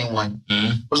Charlemagne one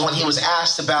was when he was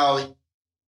asked about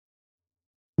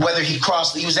whether he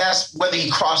crossed. He was asked whether he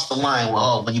crossed the line.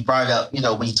 Well, when he brought up,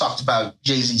 when he talked about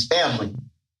Jay-Z's family,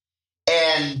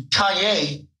 and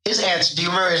Kanye, his answer. Do you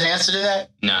remember his answer to that?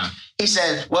 No. He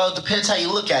said, "Well, it depends how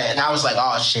you look at it." And I was like,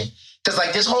 "Oh shit." Because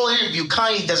like this whole interview,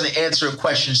 Kanye doesn't answer a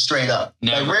question straight up.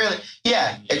 Never. Like rarely,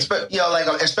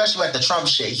 especially like the Trump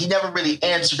shit, he never really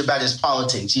answered about his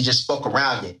politics. He just spoke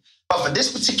around it. But for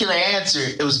this particular answer,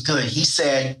 it was good. He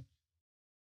said,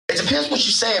 "It depends what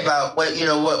you say about what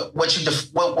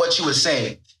you would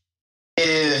say.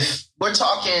 If we're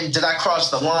talking, did I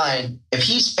cross the line? If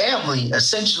he's family,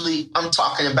 essentially, I'm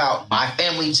talking about my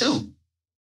family too.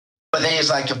 But then it's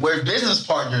like, if we're business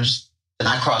partners, then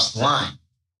I crossed the line."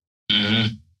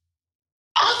 Mm-hmm.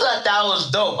 I thought that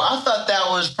was dope. I thought that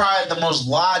was probably the most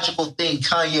logical thing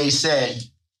Kanye said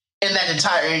in that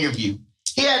entire interview.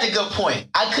 He had a good point.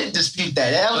 I couldn't dispute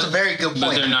that. That was a very good point.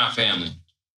 But they're not family.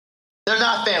 They're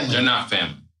not family. They're not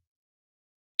family.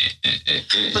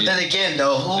 But then again,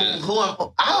 though, who?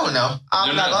 I don't know. I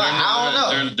don't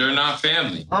know. They're not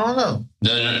family. I don't know.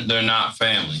 They're not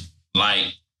family.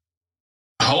 Like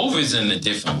Hove is in a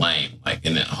different lane, like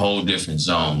in a whole different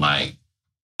zone. Like,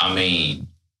 I mean,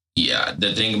 yeah,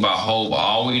 the thing about Hove,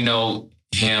 all we know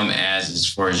him as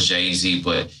far as Jay-Z,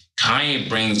 but Kanye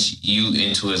brings you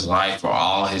into his life for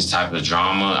all his type of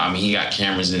drama. I mean, he got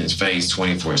cameras in his face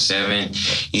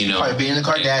 24/7. Probably being a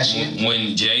Kardashian.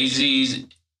 When Jay-Z's,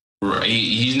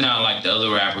 he's not like the other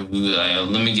rapper who like,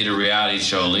 let me get a reality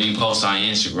show, let me post on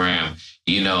Instagram.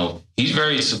 He's a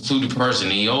very secluded person.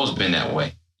 And he always been that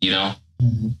way.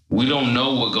 Mm-hmm. We don't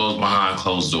know what goes behind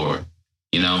closed door.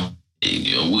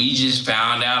 We just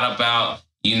found out about,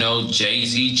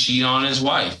 Jay-Z cheat on his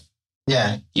wife.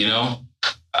 Yeah.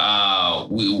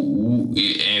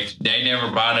 If they never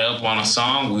brought it up on a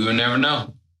song, we would never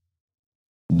know.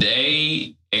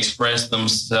 They express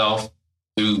themselves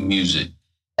through music.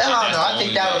 I don't know. I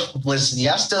think that was publicity.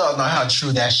 I still don't know how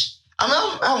true that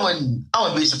I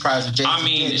wouldn't be surprised if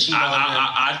Jay-Z did cheat on her.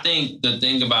 I think the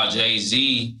thing about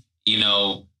Jay-Z,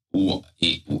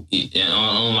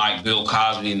 unlike Bill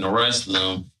Cosby and the rest of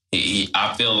them,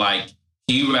 I feel like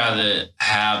he'd rather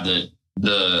have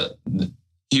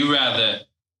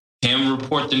him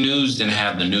report the news than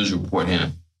have the news report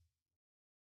him.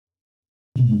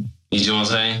 Mm-hmm. You see what I'm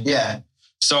saying? Yeah.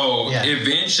 So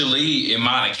eventually it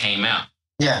might have came out.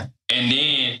 Yeah. And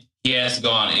then he has to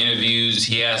go on interviews.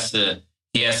 He has to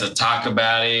talk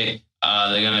about it.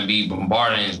 They're gonna be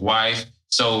bombarding his wife.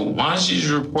 So why don't you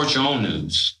just report your own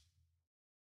news?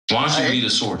 Why don't you be the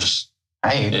source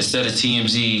instead of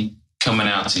TMZ coming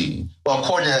out to you? Well,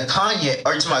 according to Kanye,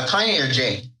 or to my Kanye or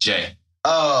Jay? Jay.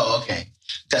 Oh, okay.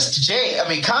 That's Jay. I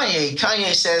mean,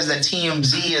 Kanye says that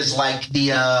TMZ is like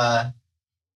the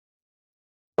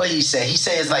what did he say? He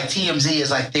says like TMZ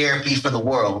is like therapy for the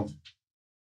world.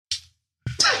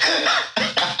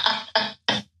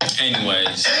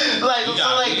 Anyways, we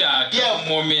got a couple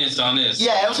more minutes on this.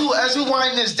 Yeah, as we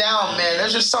wind this down, man,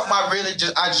 there's just something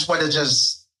I just want to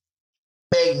just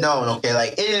make known. Okay,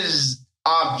 like it is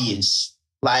obvious.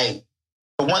 Like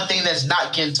the one thing that's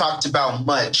not getting talked about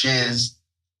much is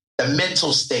the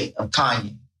mental state of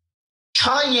Kanye.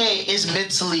 Kanye is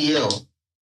mentally ill.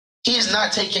 He is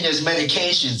not taking his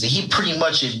medications, and he pretty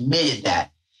much admitted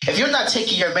that. If you're not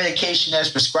taking your medication as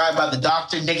prescribed by the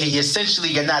doctor, nigga,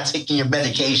 you're not taking your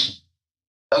medication.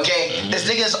 Okay? Mm-hmm. This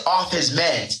nigga's off his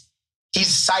meds.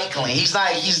 He's cycling. He's on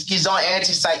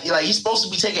antipsychotics. Like he's supposed to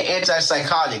be taking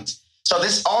antipsychotics. So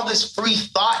all this free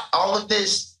thought, all of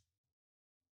this,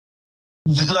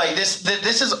 like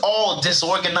this is all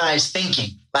disorganized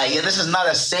thinking. Like this is not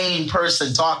a sane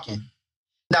person talking.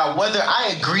 Now, whether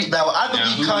I agree, I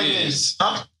believe Kanye is.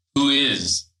 Huh? Who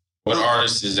is? What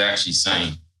artist is actually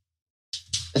sane?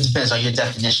 It depends on your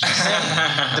definition of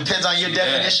sane. Depends on your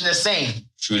definition of sane.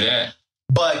 True that.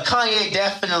 But Kanye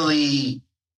definitely,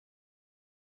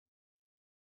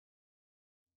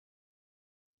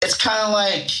 it's kind of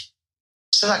like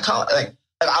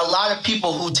a lot of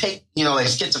people who take, like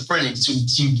schizophrenics who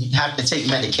have to take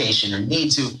medication or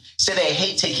need to say they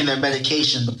hate taking their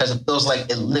medication because it feels like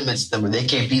it limits them or they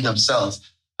can't be themselves.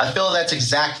 I feel that's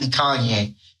exactly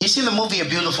Kanye. You seen the movie A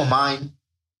Beautiful Mind?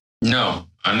 No,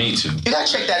 I need to. You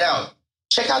gotta check that out.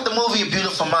 Check out the movie A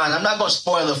Beautiful Mind. I'm not gonna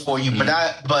spoil it for you, but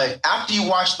after you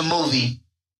watch the movie,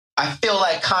 I feel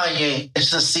like Kanye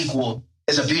is a sequel.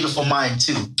 Is A Beautiful Mind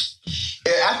too.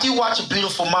 After you watch A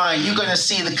Beautiful Mind, you're gonna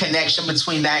see the connection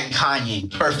between that and Kanye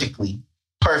perfectly.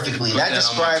 perfectly. That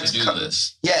describes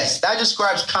yes, that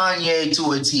describes Kanye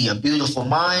to a T. A beautiful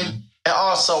mind, and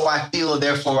also I feel,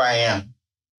 therefore I am.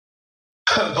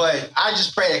 But I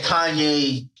just pray that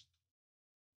Kanye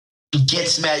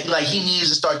gets like he needs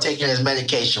to start taking his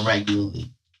medication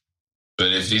regularly.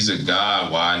 But if he's a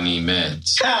god, why need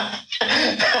meds?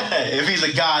 If he's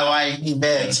a god, why need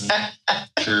meds?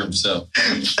 Cure himself.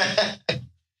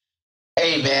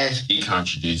 Hey man, he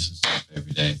contradicts himself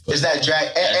every day. Is that drag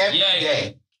every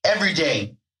day? Every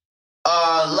day.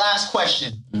 Last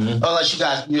question. Unless you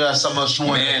got something else you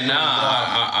want. Man,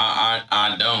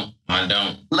 I don't.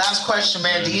 Last question,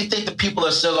 man. Do you think the people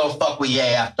are still gonna fuck with Ye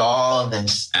after all of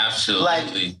this?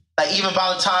 Absolutely. Like even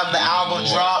by the time the album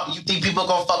drop, you think people are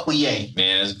gonna fuck with Ye?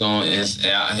 Man, his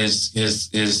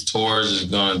tours is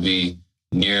gonna be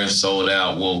near sold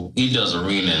out. Well, he does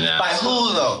arena now. By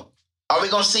who though? Are we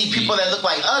gonna see people that look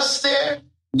like us there?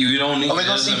 You don't need. Are we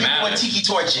gonna see people with tiki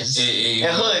torches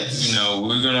and hoods? You know,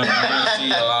 we're gonna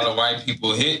see a lot of white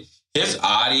people. His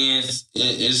audience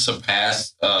is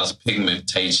surpassed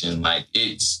pigmentation. Like,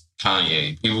 it's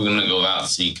Kanye. People are gonna go out and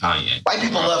see Kanye. White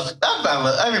people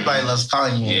everybody loves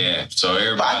Kanye. Yeah, so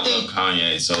everybody loves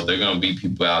Kanye. So they're gonna be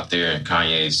people out there in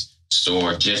Kanye's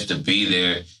store just to be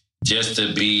there, just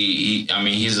to be. I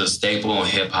mean, he's a staple in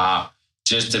hip hop.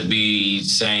 Just to be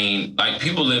saying, like,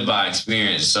 people live by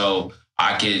experience. So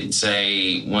I could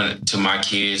say to my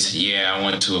kids, yeah, I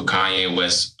went to a Kanye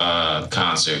West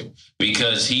concert,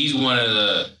 because he's one of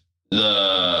the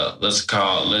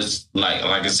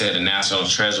like I said, a national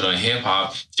treasure in hip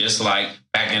hop. Just like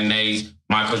back in the days,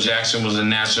 Michael Jackson was a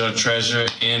national treasure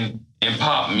in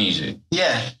pop music.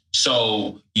 Yeah.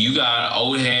 So you got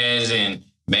old heads and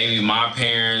maybe my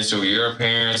parents or your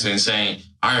parents and saying,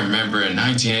 I remember in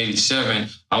 1987,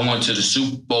 I went to the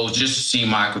Super Bowl just to see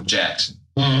Michael Jackson.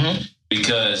 Mm-hmm.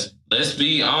 Because let's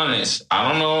be honest, I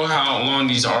don't know how long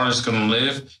these artists can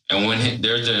live, and when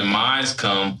their demise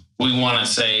come, we want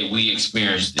to say we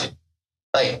experienced it.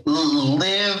 Like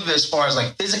live as far as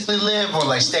like physically live, or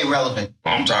like stay relevant?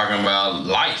 I'm talking about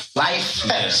life. Life?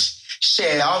 Yeah.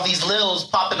 Shit, all these Lils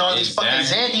popping all these fucking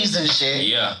Xannies and shit.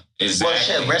 Yeah, exactly.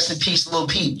 Well, shit, rest in peace, Lil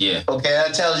Peep. Yeah. Okay,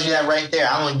 that tells you that right there.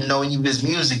 I don't even know any of his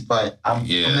music, but I'm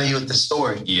familiar with the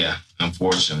story. Yeah,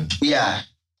 unfortunately. Yeah.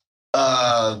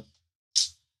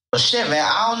 But shit, man,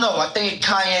 I don't know. I think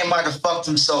Kanye might have fucked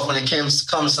himself when it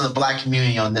comes to the black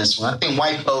community on this one. I think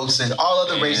white folks and all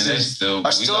other races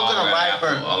are still going to ride for...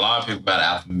 A lot of people got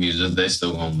Apple Music. They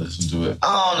still going to listen to it.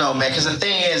 I don't know, man, because the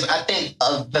thing is, I think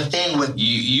the thing with...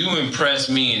 You impress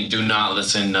me and do not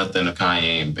listen to nothing to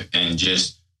Kanye and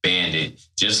just ban it.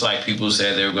 Just like people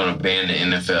said they were going to ban the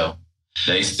NFL.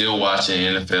 They still watching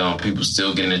the NFL and people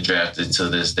still getting drafted to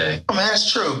this day. I mean, that's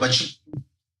true, but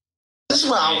this is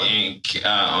what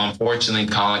unfortunately,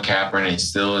 Colin Kaepernick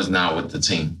still is not with the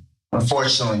team.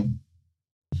 Unfortunately.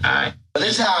 All right. But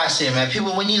this is how I say it, man.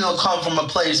 People, we need to come from a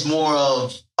place more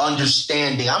of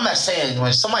understanding. I'm not saying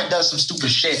when somebody does some stupid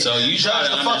shit. So you try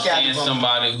to understand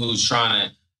somebody who's trying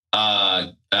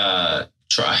to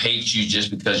hate you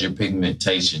just because you're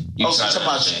pigmentation. You're talking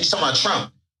about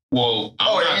Trump. Well,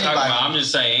 I'm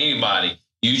just saying anybody.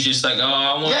 You just like,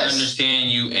 I want to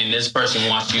understand you, and this person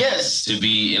wants you to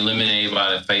be eliminated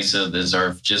by the face of this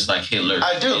earth, just like Hitler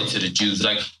did to the Jews.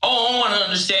 Like, I want to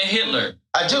understand Hitler.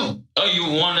 I do. Oh, you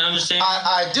want to understand?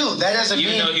 I do. That doesn't mean...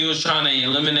 Even though he was trying to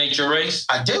eliminate your race?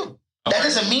 I do. Okay. That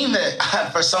doesn't mean that,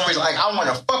 for some reason, like, I want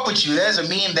to fuck with you. That doesn't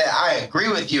mean that I agree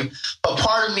with you. But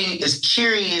part of me is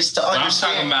curious to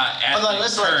understand. I'm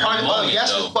talking about you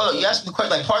asked me the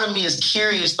question. Like, part of me is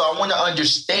curious, so I want to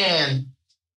understand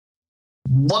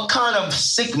what kind of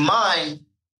sick mind,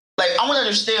 like, I want to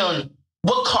understand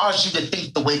what caused you to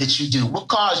think the way that you do. What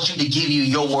caused you to give you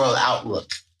your world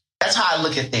outlook? That's how I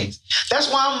look at things.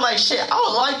 That's why I'm like, shit, I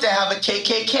would like to have a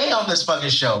KKK on this fucking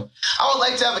show. I would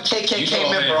like to have a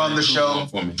KKK member on the show.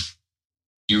 For me.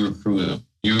 You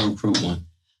recruit one.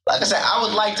 Like I said, I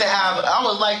would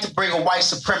like to bring a white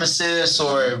supremacist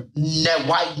or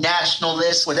white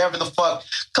nationalist, whatever the fuck,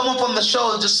 come up on the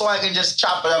show just so I can just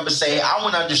chop it up and say, hey, I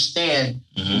want to understand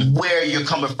where you're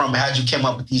coming from and how you came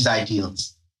up with these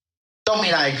ideals. Don't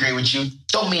mean I agree with you.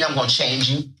 Don't mean I'm going to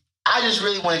change you. I just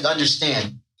really want to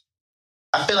understand.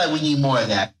 I feel like we need more of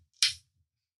that.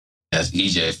 That's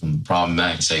EJ from the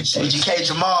Problematic Safe Place. EGK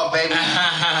Jamal, baby.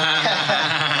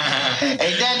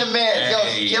 Hey, Dan the man. Yo,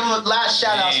 give him a last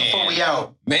shout out before we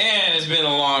out. Man, it's been a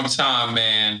long time,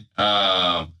 man.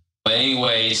 But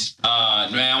anyways,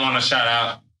 man, I want to shout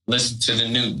out, listen to the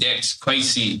new Dex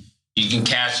Quasi. You can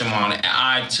catch him on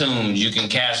iTunes. You can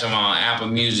catch him on Apple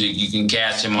Music. You can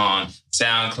catch him on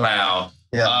SoundCloud.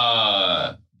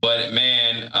 Yeah. But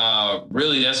man,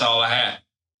 really, that's all I had.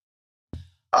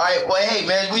 All right. Well, hey,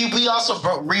 man, we also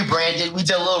rebranded. We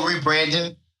did a little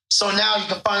rebranding. So now you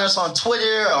can find us on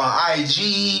Twitter, on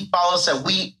IG. Follow us at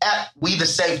We the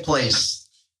Safe Place.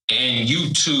 And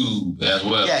YouTube as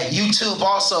well. Yeah, YouTube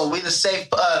also. We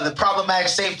the Problematic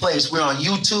Safe Place. We're on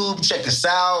YouTube. Check us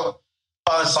out.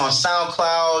 Follow us on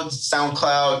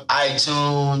SoundCloud,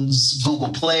 iTunes, Google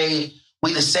Play.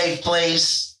 We the Safe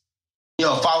Place.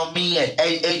 Follow me at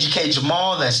AJK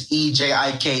Jamal. That's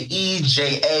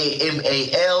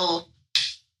EJIKEJAMAL.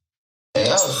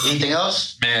 Anything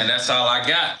else? Man, that's all I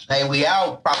got. Hey, we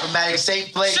out. Problematic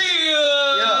Safe Place. See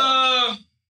ya.